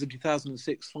that, there's a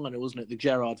 2006 final, wasn't it? The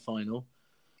Gerrard final,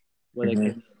 where they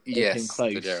came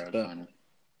close. The Gerrard final.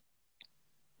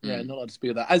 Yeah, not allowed to speak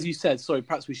of that. As you said, sorry,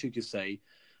 perhaps we should just say,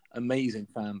 amazing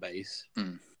fan base,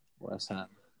 West Ham.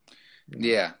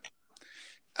 Yeah.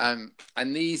 And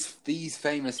these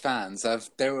famous fans,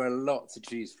 there were a lot to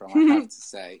choose from, I have to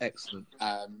say. Excellent.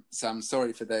 So I'm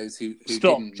sorry for those who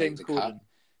didn't James make the Corden.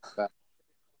 cut. But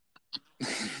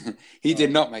he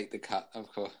did not make the cut,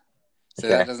 of course. So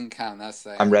that doesn't count. That's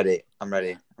I'm ready. I'm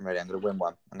going to win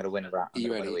one. I'm going to win a wrap. Are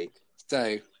you ready? Win a week.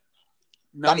 So,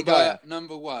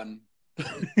 number 1.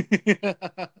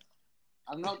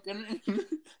 I'm not going to...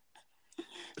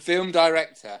 Film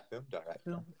director.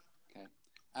 Okay.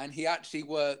 And he actually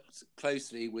worked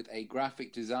closely with a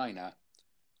graphic designer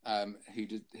who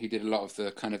did a lot of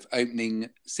the kind of opening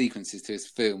sequences to his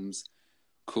films,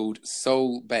 called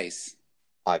Soul Bass.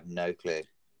 I have no clue.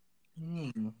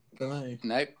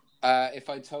 Nope. If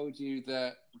I told you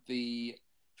that the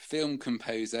film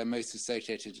composer most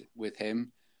associated with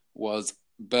him was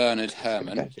Bernard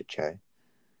Herrmann.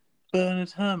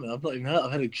 Bernard Herrmann. I've not even heard.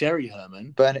 I've heard of Jerry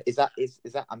Herman. Bernard, is that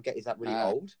really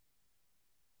old?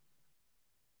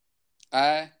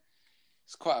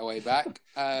 It's quite a way back.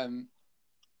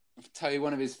 tell you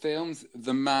one of his films,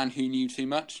 The Man Who Knew Too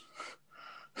Much.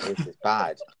 This is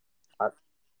bad.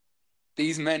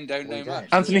 These men don't We know don't. much.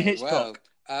 Anthony do they? Hitchcock.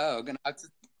 Well, I'm gonna have to.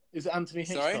 Is it Anthony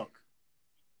Sorry? Hitchcock?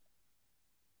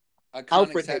 I can't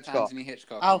Alfred accept Hitchcock. Anthony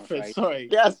Hitchcock. I'm Alfred, afraid. sorry.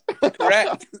 Yes.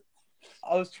 Correct.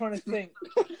 I was trying to think.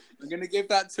 I'm going to give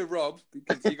that to Rob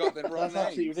because you got the wrong That's name.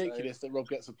 absolutely ridiculous that Rob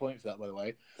gets a point for that, by the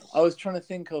way. I was trying to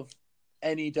think of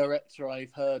any director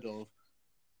I've heard of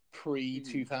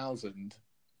pre-2000.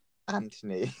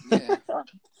 Anthony. Yeah.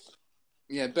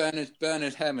 Yeah,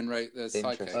 Bernard Herrmann wrote the Psycho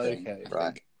Interesting. thing. Okay. I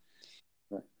Right.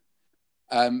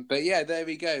 think. But yeah, there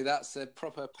we go. That's a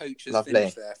proper poacher's Lovely.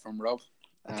 finish there from Rob.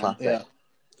 A classic. Yeah.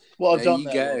 What I've There done you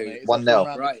there, go. Rob, mate, is 1-0. I've gone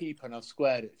around Right. the keeper and I've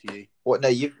squared it for you.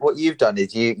 What you've done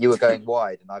is you were going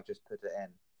wide and I've just put it in.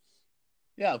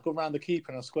 Yeah, I've gone around the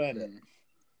keeper and I've squared it.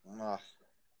 Oh,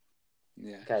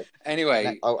 Yeah. okay.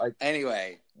 Anyway,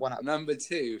 Anyway, one up. number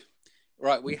 2.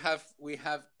 Right, we have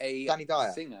a Danny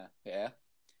Dyer. singer here.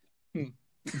 Hmm.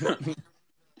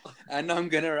 And I'm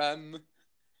gonna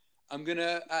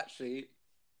actually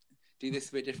do this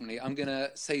a bit differently. I'm gonna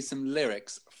say some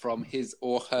lyrics from his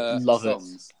or her Love it.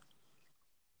 songs.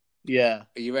 Yeah.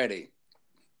 Are you ready?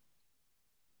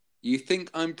 You think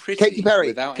I'm pretty Katy Perry.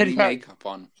 without Katy any Perry. makeup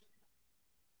on.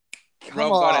 Come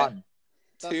Rob got on.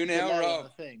 That's 2-0, delay on Rob. the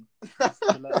thing. That's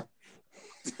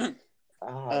delay.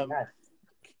 Oh, yes.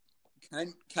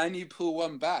 Can you pull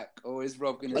one back, or is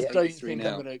Rob going to I take don't 3-0? think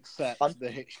I'm going to accept I'm- the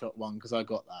Hitchcock one because I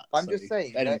got that. I'm so- just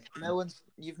saying, Anyway. no one's.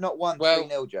 You've not won Well-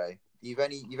 3-0, Joe. You've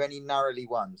only narrowly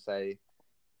won. So,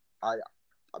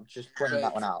 I'm just pointing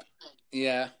that one out.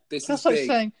 Yeah, this That's is like big.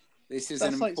 saying This is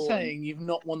that's an like important. saying you've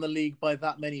not won the league by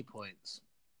that many points.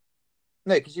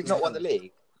 No, because you've not won the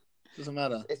league. Doesn't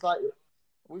matter. It's like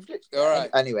we've literally. All right.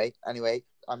 Anyway,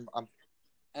 I'm.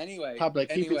 Anyway, Pablo,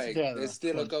 keep it together. there's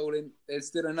still Come a on. goal in. There's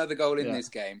still another goal in Yeah. this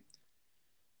game.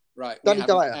 Right, we Danny have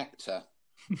Dyer. an actor,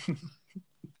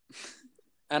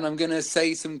 and I'm going to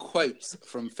say some quotes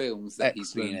from films that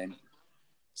he's been Excellent. in.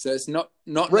 So it's not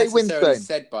Ray necessarily Winstone.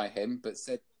 said by him, but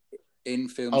said in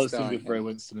films I was starring thinking of Ray him.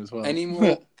 Winston as well.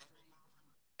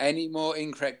 Any more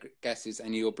incorrect guesses,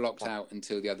 and you're blocked out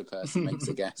until the other person makes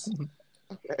a guess.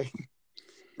 Okay.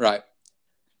 Right.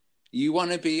 You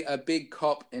want to be a big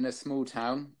cop in a small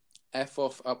town? F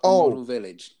off up the Oh. model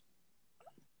village.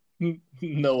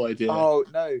 No idea. Oh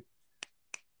no.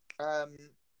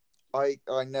 I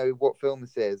know what film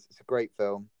this is. It's a great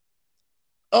film.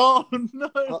 Oh, no!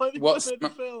 I didn't What's know the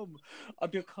not- film. I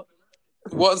do.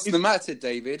 What's the matter,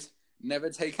 David? Never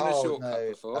taken a Oh shortcut no.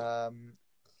 before.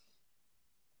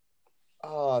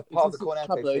 Part of the Cornetto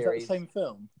Pablo, is that the series. same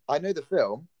film? I know the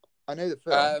film.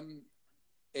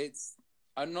 It's.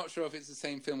 I'm not sure if it's the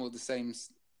same film or the same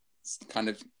kind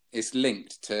of. It's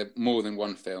linked to more than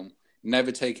one film.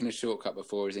 Never taken a shortcut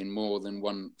before is in more than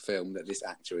one film that this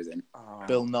actor is in.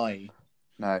 Bill Nye.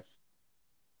 No.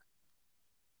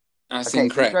 That's Okay,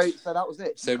 incorrect. so that was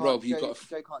it. So, Rob, you've got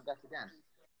Joe can't guess again.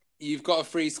 You've got a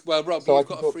free. Well, Rob, So I you've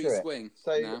can got a talk free through it. swing.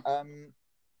 So now.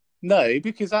 No,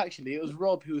 because actually it was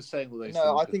Rob who was saying all those. no,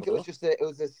 things I think it before. was it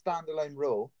was a standalone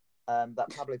rule that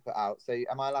Pablo put out. So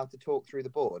am I allowed to talk through the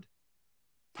board?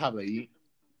 Pablo.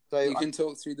 So You can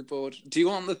talk through the board. Do you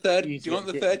want the third? Do you want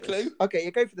the third clue? okay,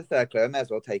 you go for the third clue. I may as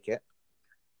well take it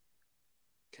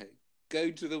Okay.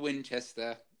 Go to the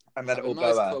Winchester. and let Have it all a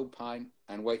nice go out. cold pint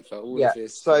and wait for all Yeah. of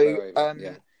this. So to blow over.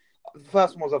 Yeah. the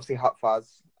first one was obviously Hot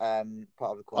Fuzz, part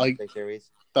of the Cornetto series.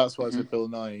 That's why I Mm-hmm. said Bill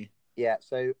Nye. Yeah.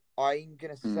 So I'm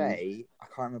gonna say I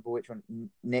can't remember which one.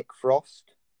 Nick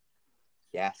Frost.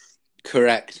 Yes.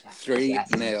 Correct. Yes.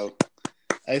 3-0.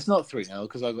 It's not 3-0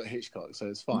 because I got Hitchcock, so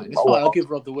it's fine. It's Oh, fine. well. I'll give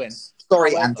Rob the win.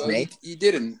 Sorry, However- Anthony. You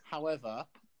didn't. However,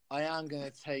 I am going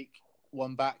to take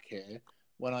one back here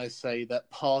when I say that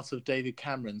part of David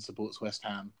Cameron supports West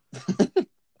Ham.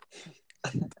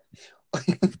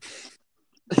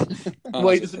 Oh, well,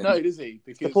 he that's doesn't a know, thing. does he?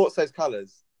 Because Supports those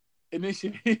colours.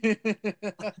 initially,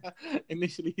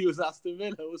 initially he was Aston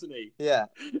Villa, wasn't he? Yeah.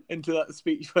 Into that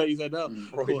speech where he said, "Oh, Mm. of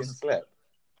Freudian course, slip.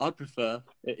 I'd prefer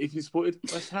if you supported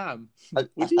West Ham." Would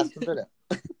Would you? Aston Villa.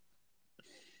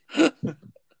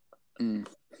 Mm.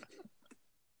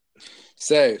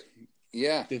 So,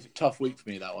 yeah. Tough week for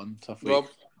me, that one. Tough week. Rob,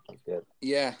 That's good.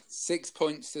 yeah, 6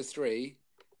 points to 3.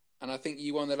 And I think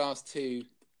you won the last two.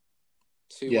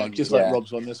 2-1. Yeah, just like Yeah.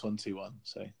 Rob's won this one 2-1.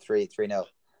 So 3-0.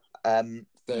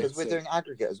 Because we're So- doing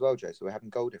aggregate as well, Joe. So we're having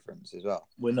goal difference as well.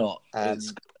 we're not. Um,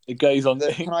 It goes on.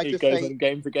 can I It just goes say- on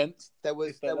games against. There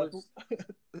was If they're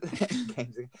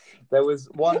there was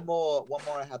one more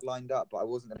I had lined up, but I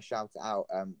wasn't going to shout it out.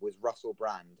 Was Russell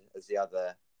Brand as the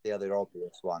other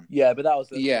obvious one? Yeah, but that was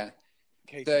the Yeah.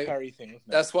 Katy So, Perry thing, wasn't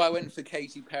it? That's why I went for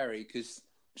Katy Perry, because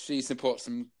she supports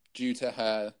them due to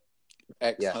her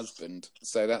ex-husband,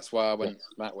 so that's why I went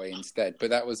that way instead. But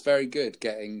that was very good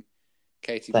getting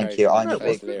Katy Perry. Thank you. from I'm the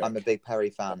first lyric. a big Perry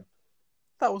fan.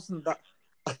 That wasn't that.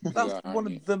 That's are, one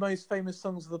aren't of the most famous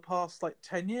songs of the past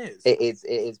 10 years. It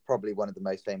is probably one of the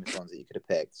most famous ones that you could have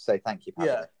picked. So thank you,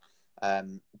 Pablo. Yeah.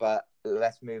 But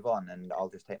let's move on, and I'll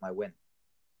just take my win.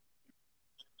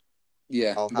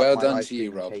 Yeah, I'll have well my done ice to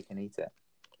you, cream and Rob. cake and eat it.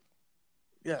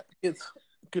 Yeah, it's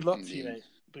good luck to you, Indeed. mate,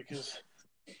 because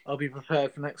I'll be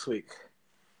prepared for next week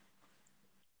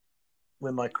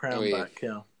with my crown back.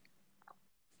 Yeah.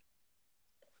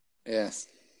 Yes.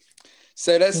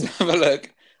 So let's have a look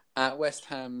at West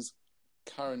Ham's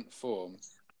current form.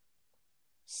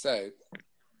 So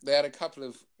they had a couple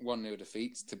of 1-0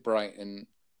 defeats to Brighton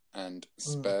and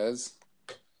Spurs.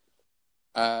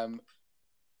 And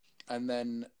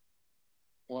then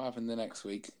what happened the next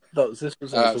week? This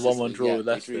was the 1-1 draw with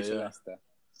Leicester. They drew to Leicester.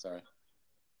 Sorry.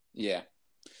 Yeah.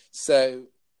 So,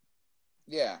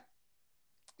 yeah,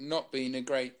 not been a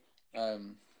great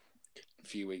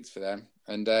few weeks for them.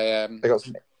 And They got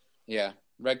some...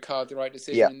 red card, the right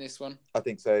decision in this one? I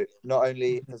think so. Not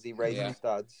only does he raise the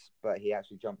studs, but he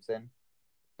actually jumps in.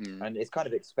 And it's kind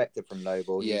of expected from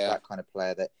Noble. He's that kind of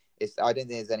player that I don't think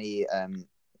there's any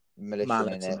militia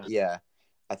in it. Yeah.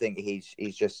 I think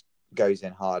he's just goes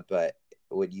in hard, but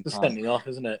when you it's can't... sending off,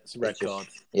 isn't it? It's a red card.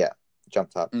 Yeah,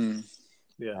 jumped up.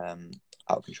 Yeah.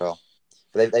 Out of control.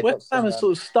 But they've West Ham have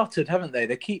sort of stuttered, haven't they?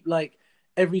 They keep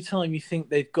every time you think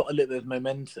they've got a little bit of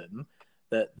momentum,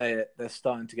 that they're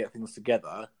starting to get things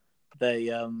together.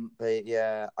 I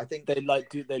think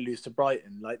they lose to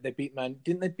Brighton. They beat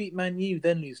didn't they beat Man U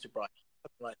then lose to Brighton?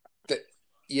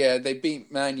 They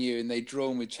beat Man U and they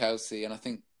drawn with Chelsea, and I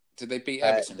think did they beat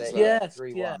Everton as well?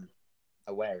 3-1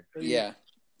 away.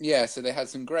 Yeah. So they had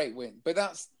some great wins, but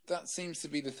that seems to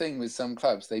be the thing with some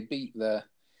clubs. They beat the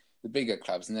bigger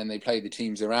clubs, and then they play the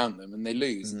teams around them, and they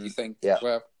lose. And you think,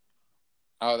 well,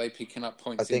 are they picking up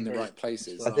points in the right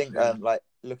places? I think,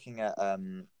 looking at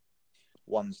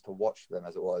ones to watch for them,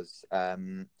 as it was,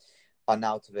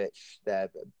 Arnautovic, their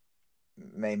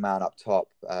main man up top,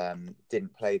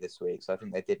 didn't play this week, so I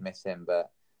think they did miss him. But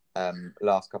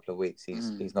last couple of weeks,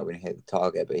 he's not going to hit the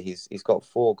target, but he's got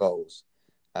 4 goals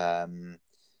and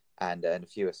a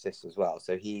few assists as well.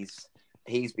 So he's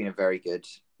been a very good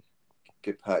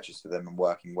purchase for them and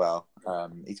working well.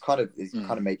 He's kind of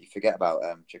made you forget about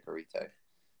Chicharito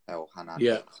or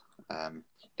Hernandez,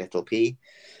 Little P,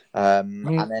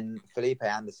 and then Felipe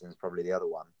Anderson's probably the other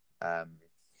one.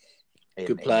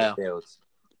 Good player. In the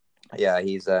yeah,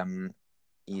 he's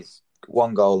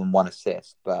 1 goal and 1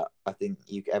 assist, but I think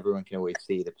everyone can always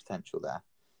see the potential there.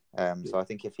 So I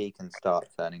think if he can start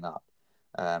turning up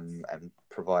and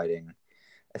providing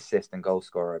assist and goal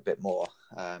scorer a bit more,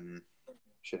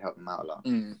 should help them out a lot.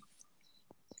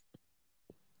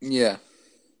 Yeah.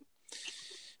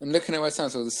 And looking at West Ham,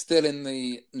 so they're still in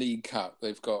the League Cup.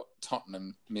 They've got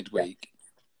Tottenham midweek,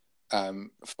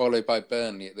 followed by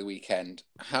Burnley at the weekend.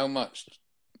 How much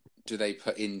do they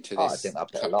put into this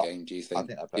cup game, do you think?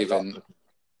 I think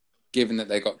given that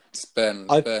they got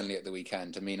Burnley at the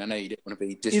weekend. I mean, I know you didn't want to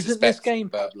be disrespectful. Isn't this game,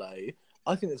 Pablo?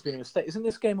 I think there's been a mistake. Isn't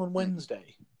this game on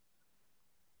Wednesday?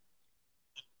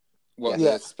 What,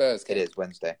 the Spurs game? It is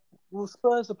Wednesday. Well,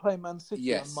 Spurs are playing Man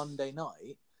City on Monday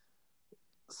night.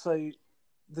 So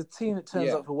the team that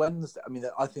turns up for Wednesday, I mean,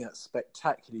 I think that's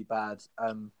spectacularly bad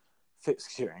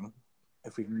fixturing,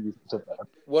 if we can use it.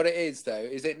 What it is, though,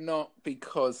 is it not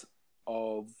because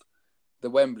of the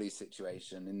Wembley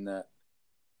situation in that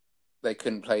they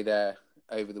couldn't play there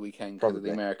over the weekend because of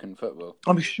the American football?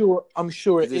 I'm sure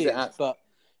it is, but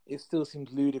it still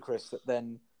seems ludicrous that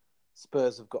then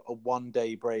Spurs have got a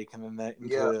 1-day break and then they're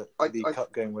into the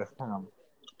Cup game with Ham.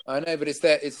 I know, but it's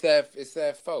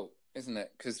their fault, isn't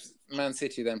it? Because Man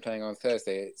City then playing on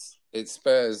Thursday, it's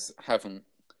Spurs haven't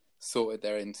sorted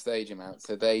their in-stadium out,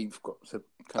 so they've got to.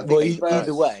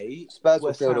 Either way, Spurs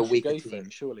will field a weaker team.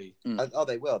 Surely. Oh,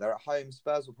 they will. They're at home.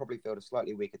 Spurs will probably field a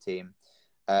slightly weaker team.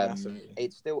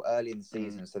 It's still early in the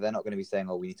season, so they're not going to be saying,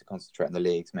 "Oh, we need to concentrate on the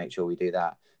league to make sure we do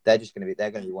that." They're going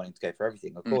to be wanting to go for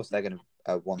everything. Of course, they're going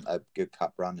to want a good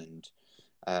cup run and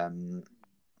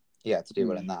to do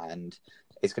well in that. And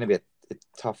it's going to be a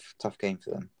tough game for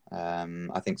them.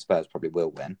 I think Spurs probably will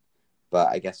win, but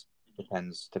I guess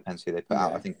depends who they put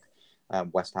out. I think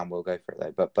West Ham will go for it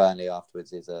though, but Burnley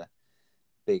afterwards is a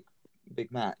big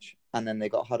match, and then they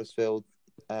got Huddersfield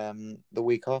the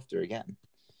week after again.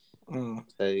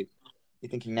 So you're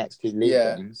thinking next 2 league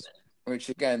games, which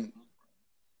again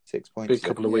 6 points, big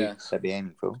couple of weeks they'll be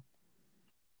aiming for.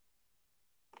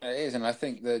 It is, and I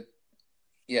think that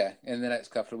in the next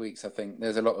couple of weeks, I think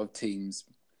there's a lot of teams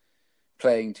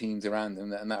playing teams around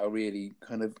them, and that will really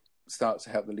kind of start to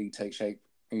help the league take shape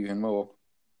even more.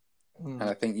 And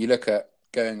I think you look at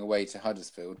going away to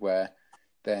Huddersfield, where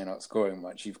they're not scoring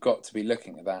much. You've got to be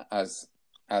looking at that as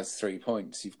 3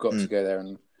 points. You've got to go there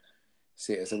and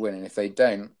see it as a win. And if they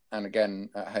don't, and again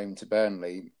at home to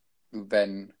Burnley,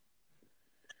 then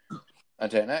I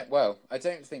don't know. Well, I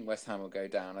don't think West Ham will go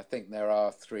down. I think there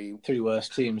are three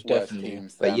worst teams, definitely.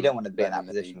 Teams but you don't want to be in that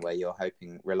position where you're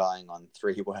relying on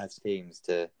 3 worst teams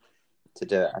to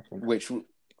do it, I think. Which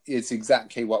is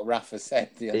exactly what Rafa said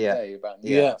the other day about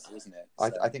Newcastle, isn't it?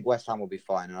 So, I think West Ham will be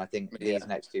fine, and I think these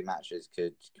next 2 matches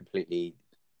could completely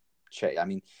change. I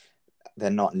mean, they're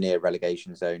not near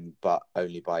relegation zone, but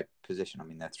only by position. I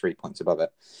mean, they're 3 points above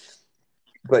it.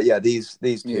 But yeah, these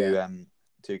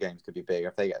two games could be big.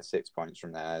 If they get 6 points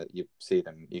from there, you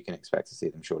can expect to see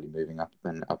them surely moving up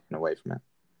and away from it.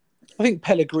 I think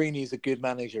Pellegrini's a good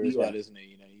manager as well, isn't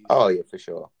he? For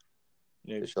sure.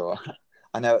 For sure.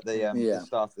 I know at the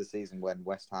start of the season when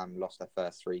West Ham lost their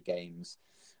first 3 games,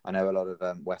 I know a lot of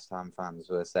West Ham fans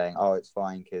were saying, "Oh, it's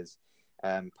fine because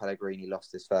Pellegrini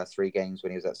lost his first 3 games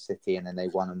when he was at City, and then they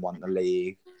won the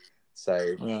league."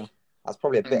 So that's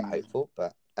probably a bit hopeful,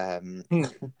 but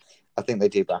I think they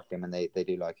do back him and they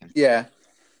do like him. Yeah.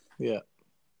 It's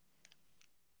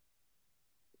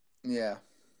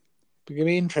going to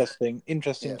be interesting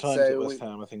times at West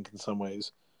Ham, I think, in some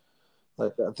ways.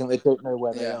 Like, I think they don't know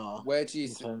where they are. Where do you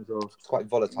in terms of... It's quite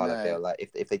volatile, I feel. Like,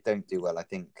 if they don't do well, I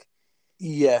think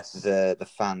the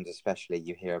fans especially,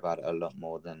 you hear about it a lot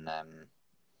more than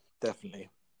definitely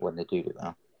when they do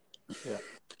well. Yeah.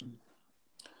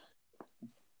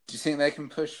 Do you think they can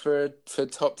push for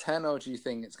top 10, or do you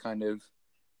think it's kind of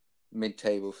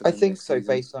mid-table for them? I think so,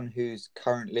 based on who's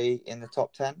currently in the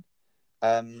top 10.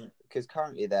 Because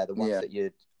currently they're the ones that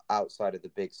you'd, outside of the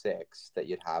big 6, that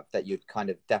you'd kind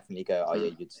of definitely go, oh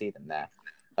yeah, you'd see them there.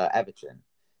 Everton.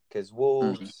 Because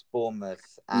Wolves,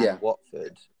 Bournemouth and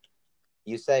Watford,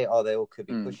 you say, oh, they all could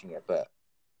be pushing it, but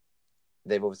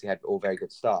they've obviously had all very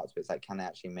good starts, but it's like, can they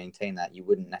actually maintain that? You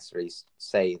wouldn't necessarily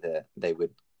say that they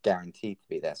would guarantee to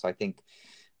be there. So I think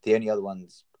the only other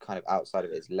ones kind of outside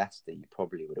of it is Leicester, you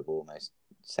probably would have almost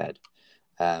said.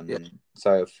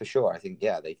 So for sure, I think,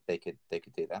 they could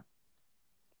do that.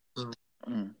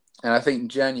 And I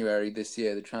think January this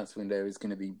year, the transfer window is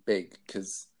going to be big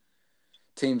because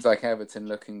teams like Everton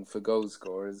looking for goal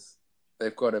scorers,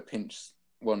 they've got to pinch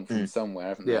one from somewhere,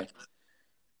 haven't they?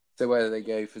 So whether they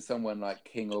go for someone like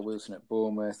King or Wilson at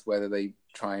Bournemouth, whether they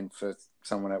try and for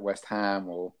someone at West Ham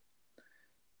or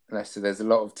Leicester, there's a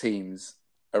lot of teams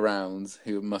around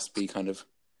who must be kind of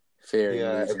fearing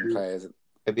losing players.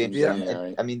 It'd be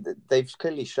interesting. I mean, they've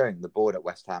clearly shown the board at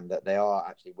West Ham that they are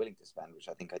actually willing to spend, which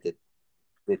I think did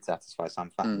satisfy some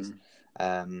fans.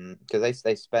 Because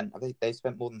they spent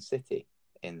more than City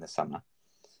in the summer.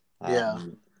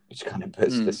 Which kind of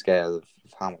puts the scale of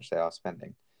how much they are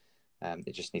spending.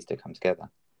 It just needs to come together.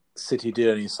 City did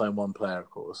only sign 1 player, of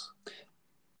course.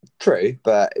 True,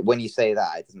 but when you say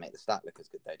that, it doesn't make the stat look as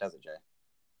good, though, does it, Joe?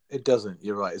 It doesn't.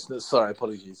 You're right. Sorry,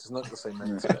 apologies. It's not the same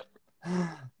mindset.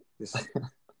 Just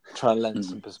try and lend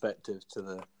some perspective to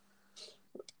the.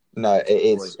 No,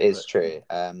 it's true.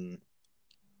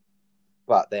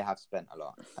 But they have spent a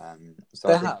lot. So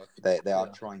they are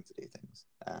trying to do things.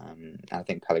 And I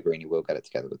think Pellegrini will get it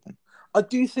together with them. I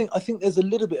think there's a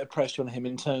little bit of pressure on him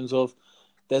in terms of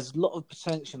there's a lot of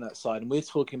potential on that side. And we're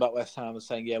talking about West Ham and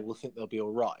saying, we'll think they'll be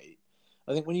all right.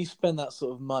 I think when you spend that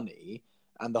sort of money,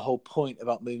 and the whole point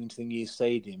about moving to the new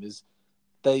stadium is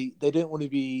they don't want to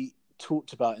be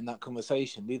talked about in that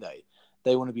conversation, do they?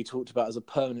 They want to be talked about as a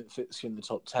permanent fixture in the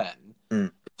top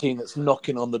 10, team that's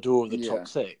knocking on the door of the top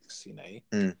 6,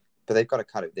 But they've got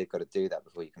to do that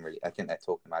before you can really. I think they're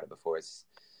talking about it before it's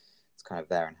kind of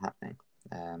there and happening.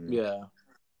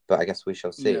 But I guess we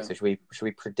shall see. So should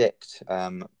we predict?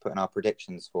 Put in our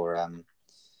predictions for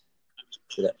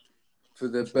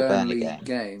the Burnley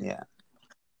game. Yeah.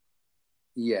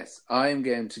 Yes, I'm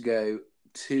going to go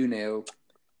 2-0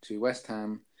 to West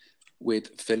Ham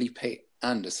with Felipe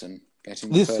Anderson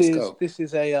getting the first goal. This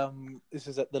is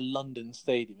at the London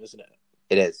Stadium, isn't it?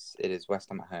 It is. It is West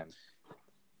Ham at home.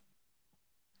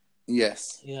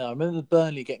 Yes. Yeah, I remember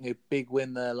Burnley getting a big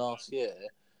win there last year.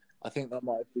 I think that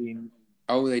might have been.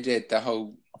 Oh, they did the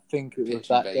whole. I think it was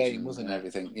that game, wasn't it?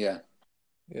 Everything, yeah.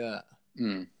 Yeah.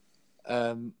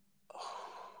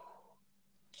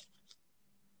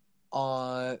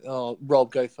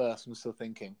 Rob, go first. I'm still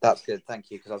thinking. That's good, thank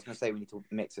you. Because I was going to say we need to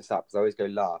mix this up because I always go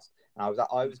last, and I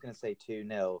was going to say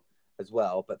 2-0 as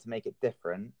well, but to make it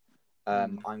different,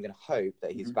 I'm going to hope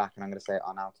that he's back, and I'm going to say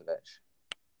Arnautovic,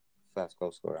 first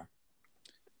goal scorer.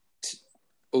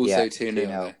 Also Yeah, 2-0.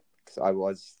 2-0. Because I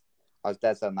was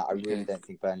dead set on that. I really Okay. don't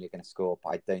think Burnley are going to score, but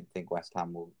I don't think West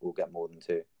Ham will get more than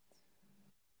 2.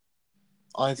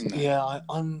 I'm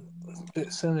a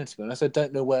bit similar to be honest. I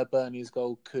don't know where Burnley's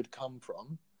goal could come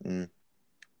from.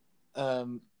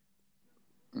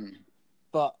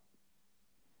 But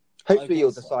hopefully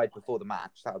you'll decide before the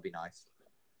match. That would be nice.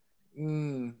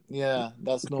 Yeah,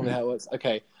 that's normally how it works.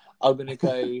 Okay, I'm going to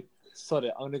go. Sod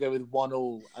it. I'm going to go with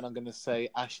 1-1, and I'm going to say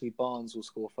Ashley Barnes will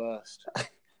score first.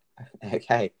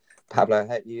 Okay, Pablo, I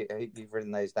hope you've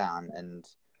written those down, and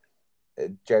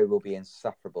Joe will be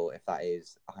insufferable if that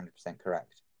is 100%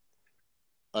 correct.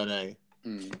 I know.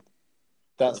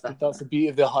 That's the beauty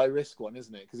of the high risk one,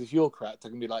 isn't it? Because if you're correct, I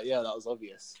can be like, yeah, that was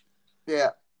obvious. Yeah,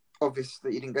 obvious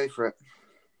that you didn't go for it.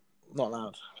 Not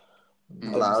allowed.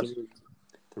 Not allowed.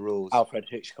 The rules. Alfred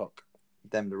Hitchcock.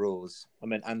 Them the rules. I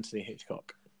meant Anthony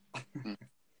Hitchcock.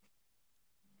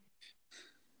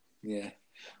 Yeah.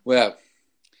 Well,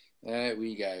 there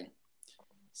we go.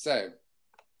 So,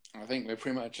 I think we're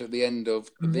pretty much at the end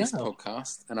of this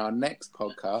podcast, and our next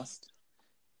podcast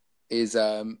is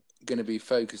going to be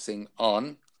focusing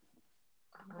on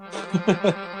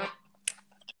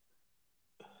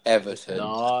Everton.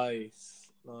 Nice.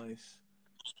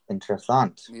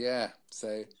 Interessant. Yeah.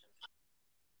 So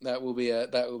that will be a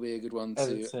good one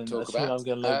Everton, to talk I think about. I'm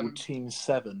going to label Team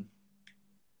 7.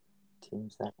 Team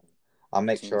 7. I'll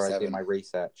make sure I do my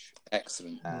research.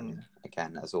 Excellent.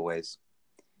 Again, as always.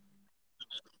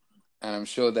 And I'm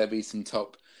sure there'll be some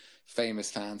top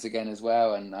famous fans again as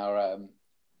well. And our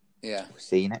We'll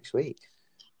see you next week.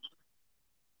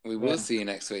 We will see you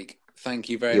next week. Thank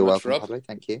you very You're much, welcome, Rob. Pablo.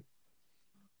 Thank you.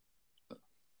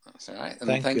 That's all right.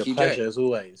 And thank you, pleasure Joe. as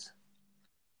always.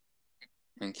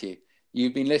 Thank you.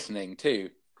 You've been listening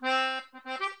to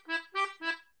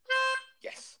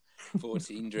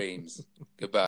 14 Dreams. Goodbye.